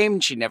flame.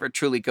 She never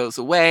truly goes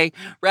away,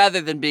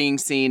 rather than being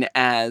seen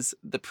as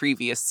the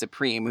previous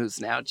Supreme, who's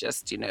now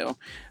just, you know,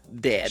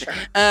 dead.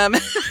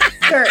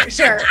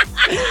 Sure.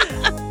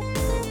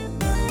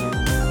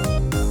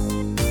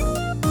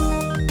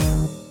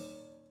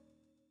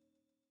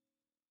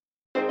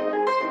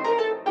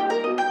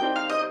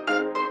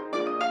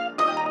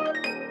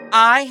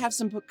 I have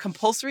some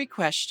compulsory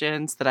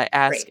questions that I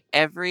ask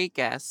every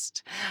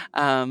guest,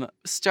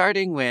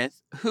 starting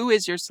with, who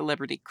is your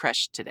celebrity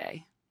crush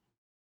today?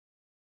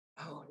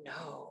 Oh,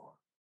 no.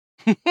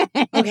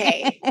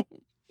 Okay.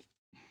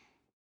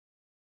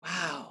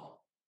 Wow.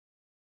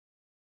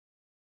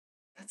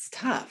 That's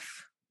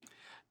tough.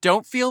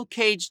 Don't feel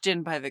caged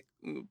in by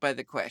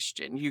the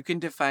question. You can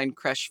define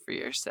crush for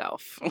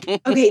yourself.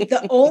 Okay,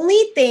 the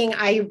only thing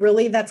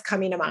that's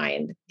coming to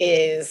mind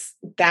is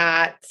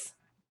that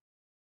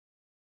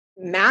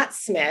Matt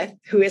Smith,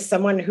 who is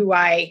someone who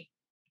I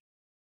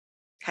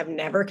have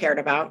never cared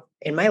about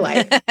in my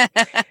life,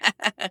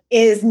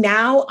 is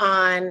now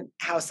on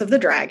House of the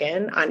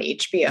Dragon on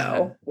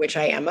HBO, which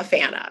I am a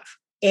fan of.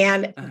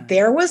 And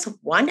there was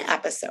one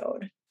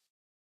episode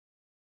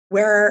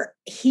where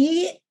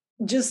he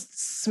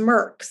just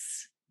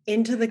smirks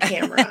into the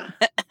camera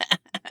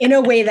in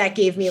a way that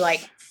gave me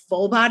like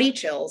full body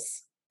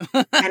chills.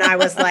 And I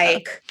was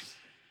like,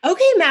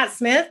 okay, Matt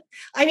Smith.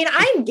 I mean,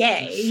 I'm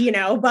gay, you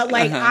know, but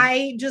like,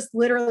 I just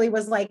literally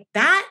was like,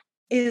 that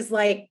is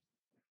like,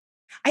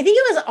 I think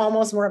it was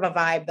almost more of a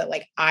vibe that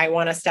like, I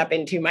want to step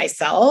into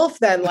myself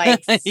than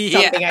like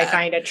something I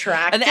find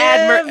attractive.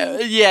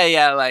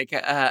 Like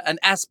an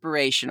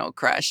aspirational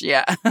crush.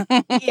 Yeah.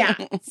 Yeah.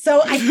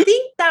 So I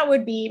think that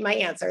would be my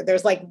answer.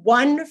 There's like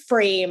one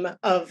frame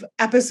of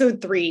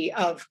episode 3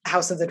 of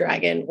House of the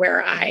Dragon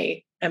where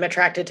I am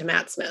attracted to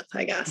Matt Smith,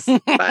 I guess,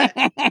 but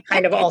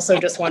kind of also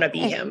just want to be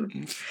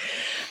him.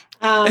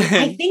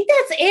 I think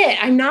that's it.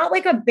 I'm not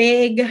like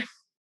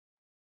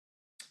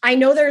I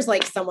know there's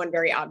like someone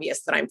very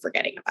obvious that I'm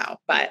forgetting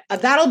about, but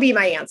that'll be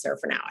my answer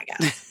for now, I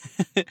guess.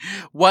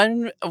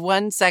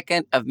 One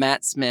second of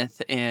Matt Smith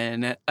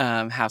in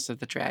House of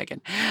the Dragon.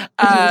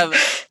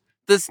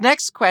 This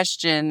next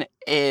question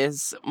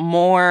is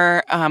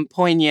more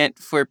poignant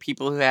for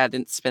people who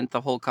hadn't spent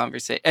the whole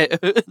conversation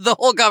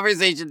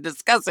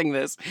discussing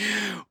this.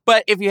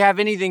 But if you have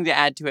anything to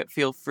add to it,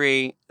 feel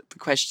free. The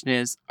question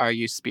is, are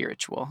you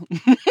spiritual?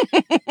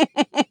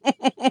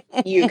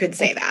 You could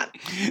say that.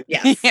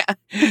 Yes. Yeah.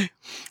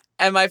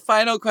 And my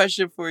final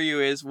question for you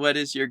is, what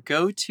is your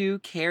go-to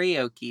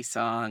karaoke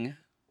song?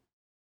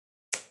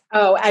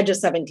 Oh, Edge of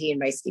 17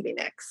 by Stevie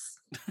Nicks.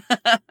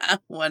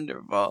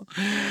 Wonderful.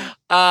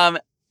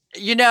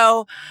 You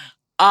know,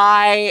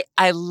 I'm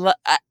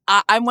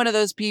one of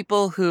those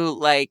people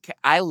who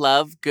I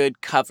love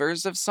good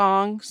covers of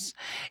songs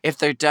if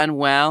they're done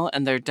well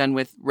and they're done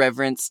with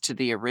reverence to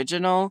the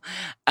original.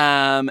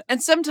 And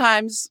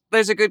sometimes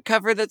there's a good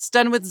cover that's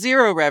done with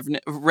zero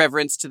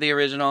reverence to the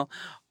original.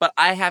 But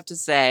I have to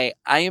say,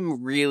 I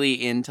am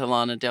really into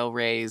Lana Del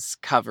Rey's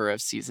cover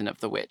of Season of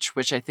the Witch,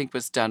 which I think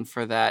was done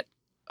for that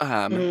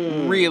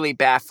really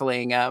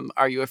baffling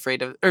Are You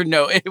Afraid of, or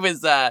no, it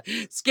was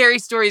Scary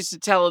Stories to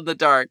Tell in the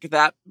Dark,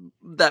 that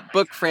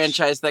book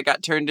franchise that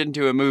got turned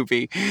into a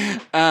movie.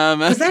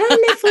 Was that on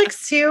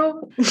Netflix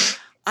too?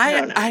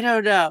 I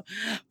don't know.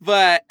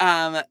 But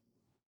I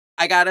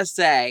gotta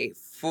say,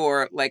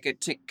 for like a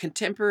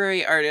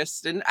contemporary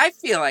artist, and I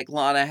feel like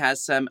Lana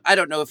has some, I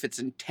don't know if it's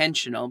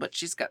intentional, but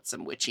she's got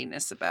some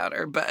witchiness about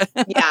her. But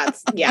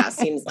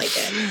seems like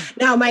it.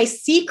 Now, my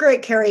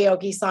secret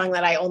karaoke song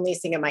that I only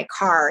sing in my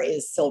car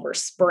is Silver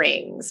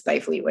Springs by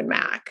Fleetwood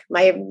Mac.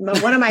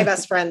 One of my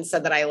best friends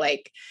said that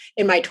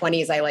in my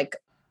 20s, I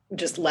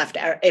just left.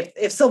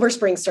 If Silver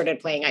Springs started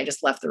playing, I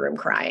just left the room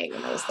crying.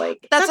 And I was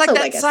like, that's like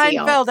that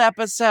Seinfeld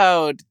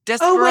episode,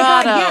 Desperado. Oh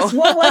my God, yes.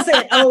 What was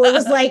it? Oh, it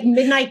was like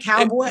Midnight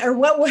Cowboy or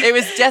what was it?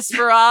 Was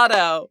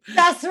Desperado.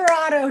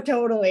 Desperado,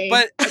 totally.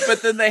 But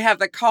then they have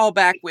the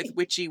callback with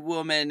Witchy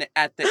Woman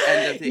at the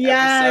end of the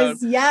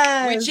episode.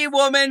 Yes. Witchy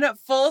Woman,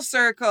 full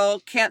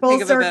circle. Can't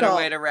think of a better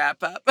way to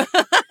wrap up.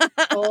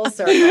 Full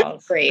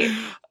circle. Great.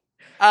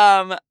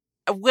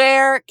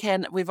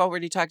 We've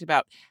already talked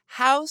about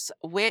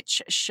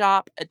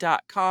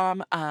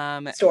housewitchshop.com.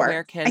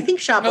 Store. I think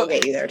shop will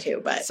get you there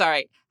too, but.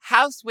 Sorry.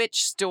 House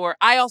Witch Store.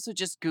 I also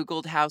just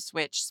Googled House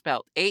Witch,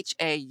 spelled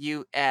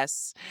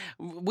Haus.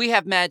 We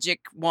have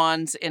magic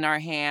wands in our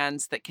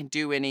hands that can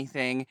do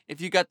anything.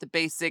 If you got the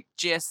basic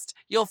gist,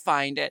 you'll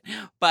find it.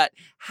 But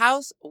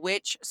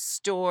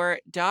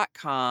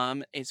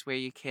housewitchstore.com is where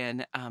you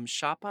can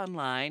shop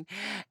online.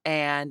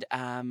 And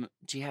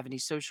do you have any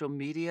social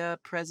media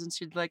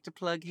presence you'd like to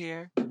plug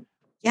here?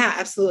 Yeah,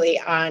 absolutely.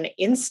 On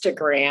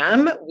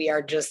Instagram, we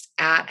are just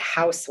at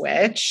House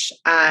Witch.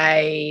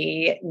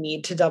 I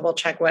need to double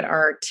check what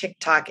our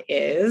TikTok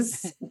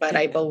is, but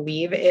I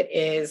believe it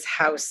is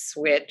House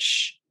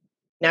Witch.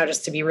 Now,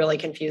 just to be really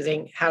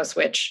confusing, House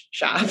Witch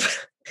Shop.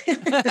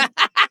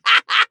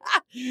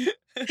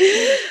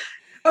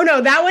 Oh, no,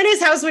 that one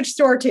is House Witch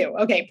Store too.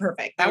 Okay,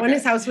 perfect. That one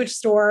is House Witch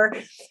Store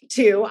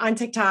too on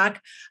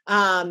TikTok.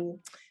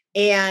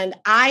 And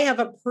I have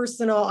a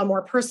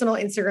more personal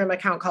Instagram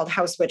account called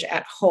House Witch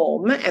at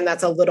Home. And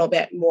that's a little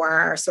bit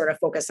more sort of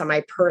focused on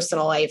my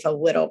personal life a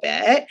little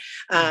bit,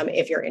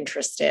 if you're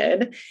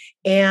interested.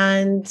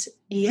 And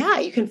yeah,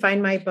 you can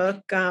find my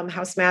book,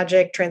 House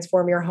Magic,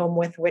 Transform Your Home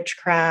with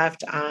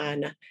Witchcraft,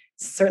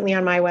 certainly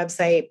on my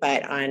website,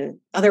 but on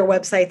other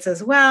websites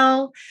as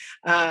well.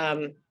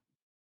 The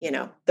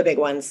big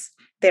ones,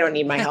 they don't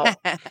need my help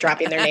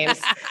dropping their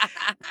names.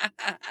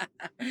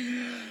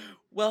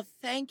 Well,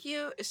 thank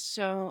you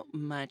so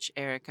much,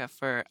 Erica,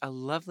 for a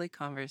lovely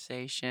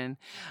conversation.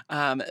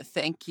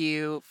 Thank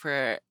you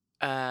for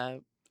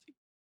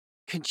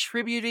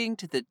contributing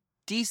to the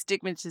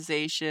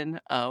destigmatization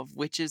of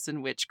witches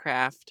and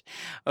witchcraft,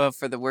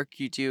 for the work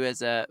you do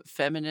as a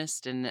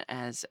feminist and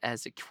as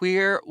a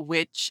queer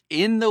witch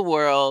in the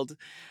world.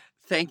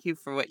 Thank you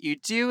for what you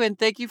do, and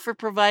thank you for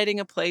providing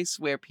a place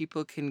where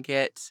people can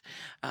get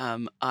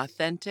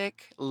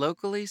authentic,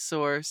 locally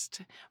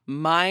sourced,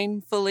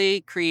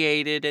 mindfully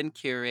created and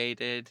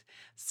curated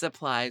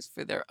supplies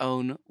for their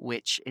own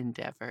witch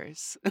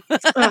endeavors.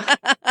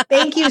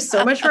 Thank you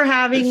so much for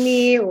having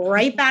me.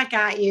 Right back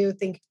at you.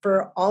 Thank you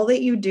for all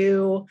that you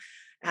do.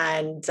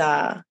 And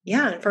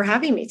for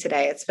having me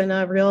today. It's been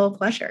a real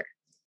pleasure.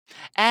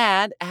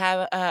 And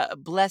have a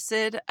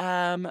blessed,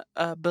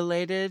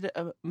 belated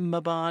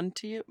Mabon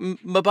to you.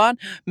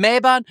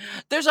 Mabon.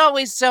 There's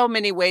always so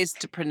many ways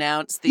to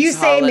pronounce these You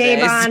say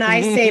holidays. Mabon,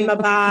 I say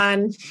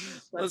Mabon.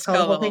 Let's call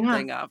the whole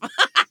thing off.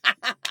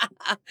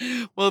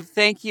 Well,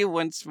 thank you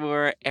once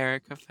more,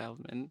 Erica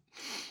Feldman.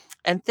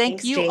 And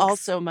thanks, you Jinx. all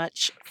so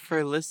much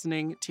for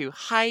listening to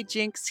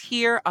Hijinks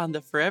here on the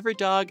Forever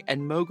Dog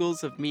and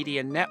Moguls of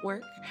Media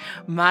Network.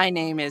 My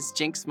name is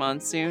Jinx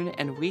Monsoon,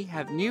 and we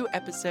have new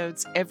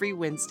episodes every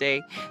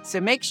Wednesday, so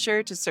make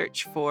sure to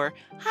search for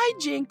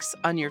Hijinks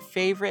on your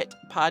favorite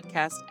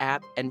podcast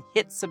app and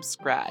hit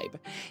subscribe.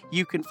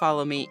 You can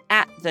follow me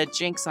at The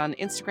Jinx on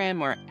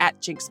Instagram or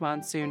at Jinx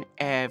Monsoon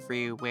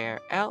everywhere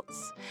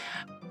else.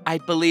 I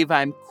believe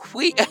I'm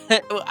Queen.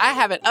 I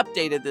haven't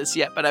updated this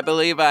yet, but I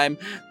believe I'm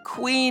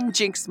Queen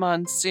Jinx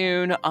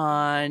Monsoon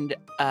on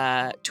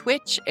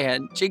Twitch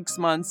and Jinx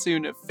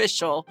Monsoon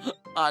Official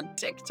on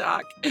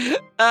TikTok.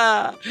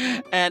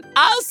 And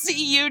I'll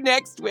see you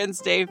next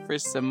Wednesday for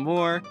some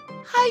more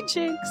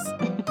Hijinks.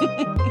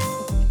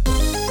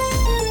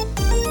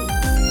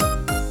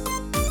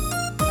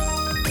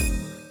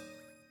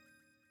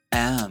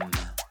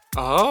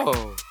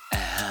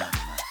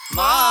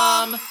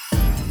 Mom!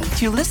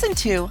 To listen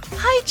to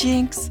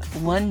Hijinks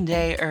 1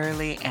 day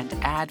early and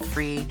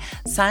ad-free,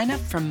 sign up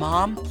for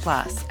Mom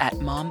Plus at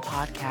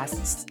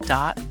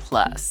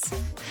mompodcasts.plus.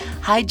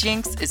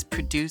 Hijinks is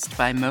produced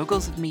by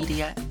Moguls of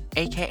Media,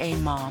 aka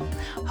Mom,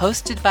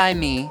 hosted by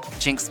me,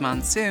 Jinx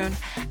Monsoon,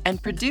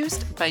 and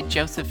produced by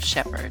Joseph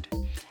Shepard.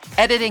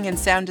 Editing and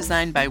sound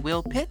design by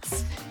Will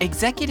Pitts,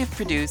 executive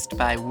produced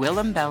by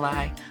Willem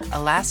Belli,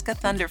 Alaska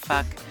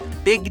Thunderfuck,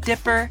 Big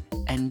Dipper,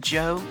 and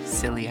Joe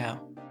Cilio.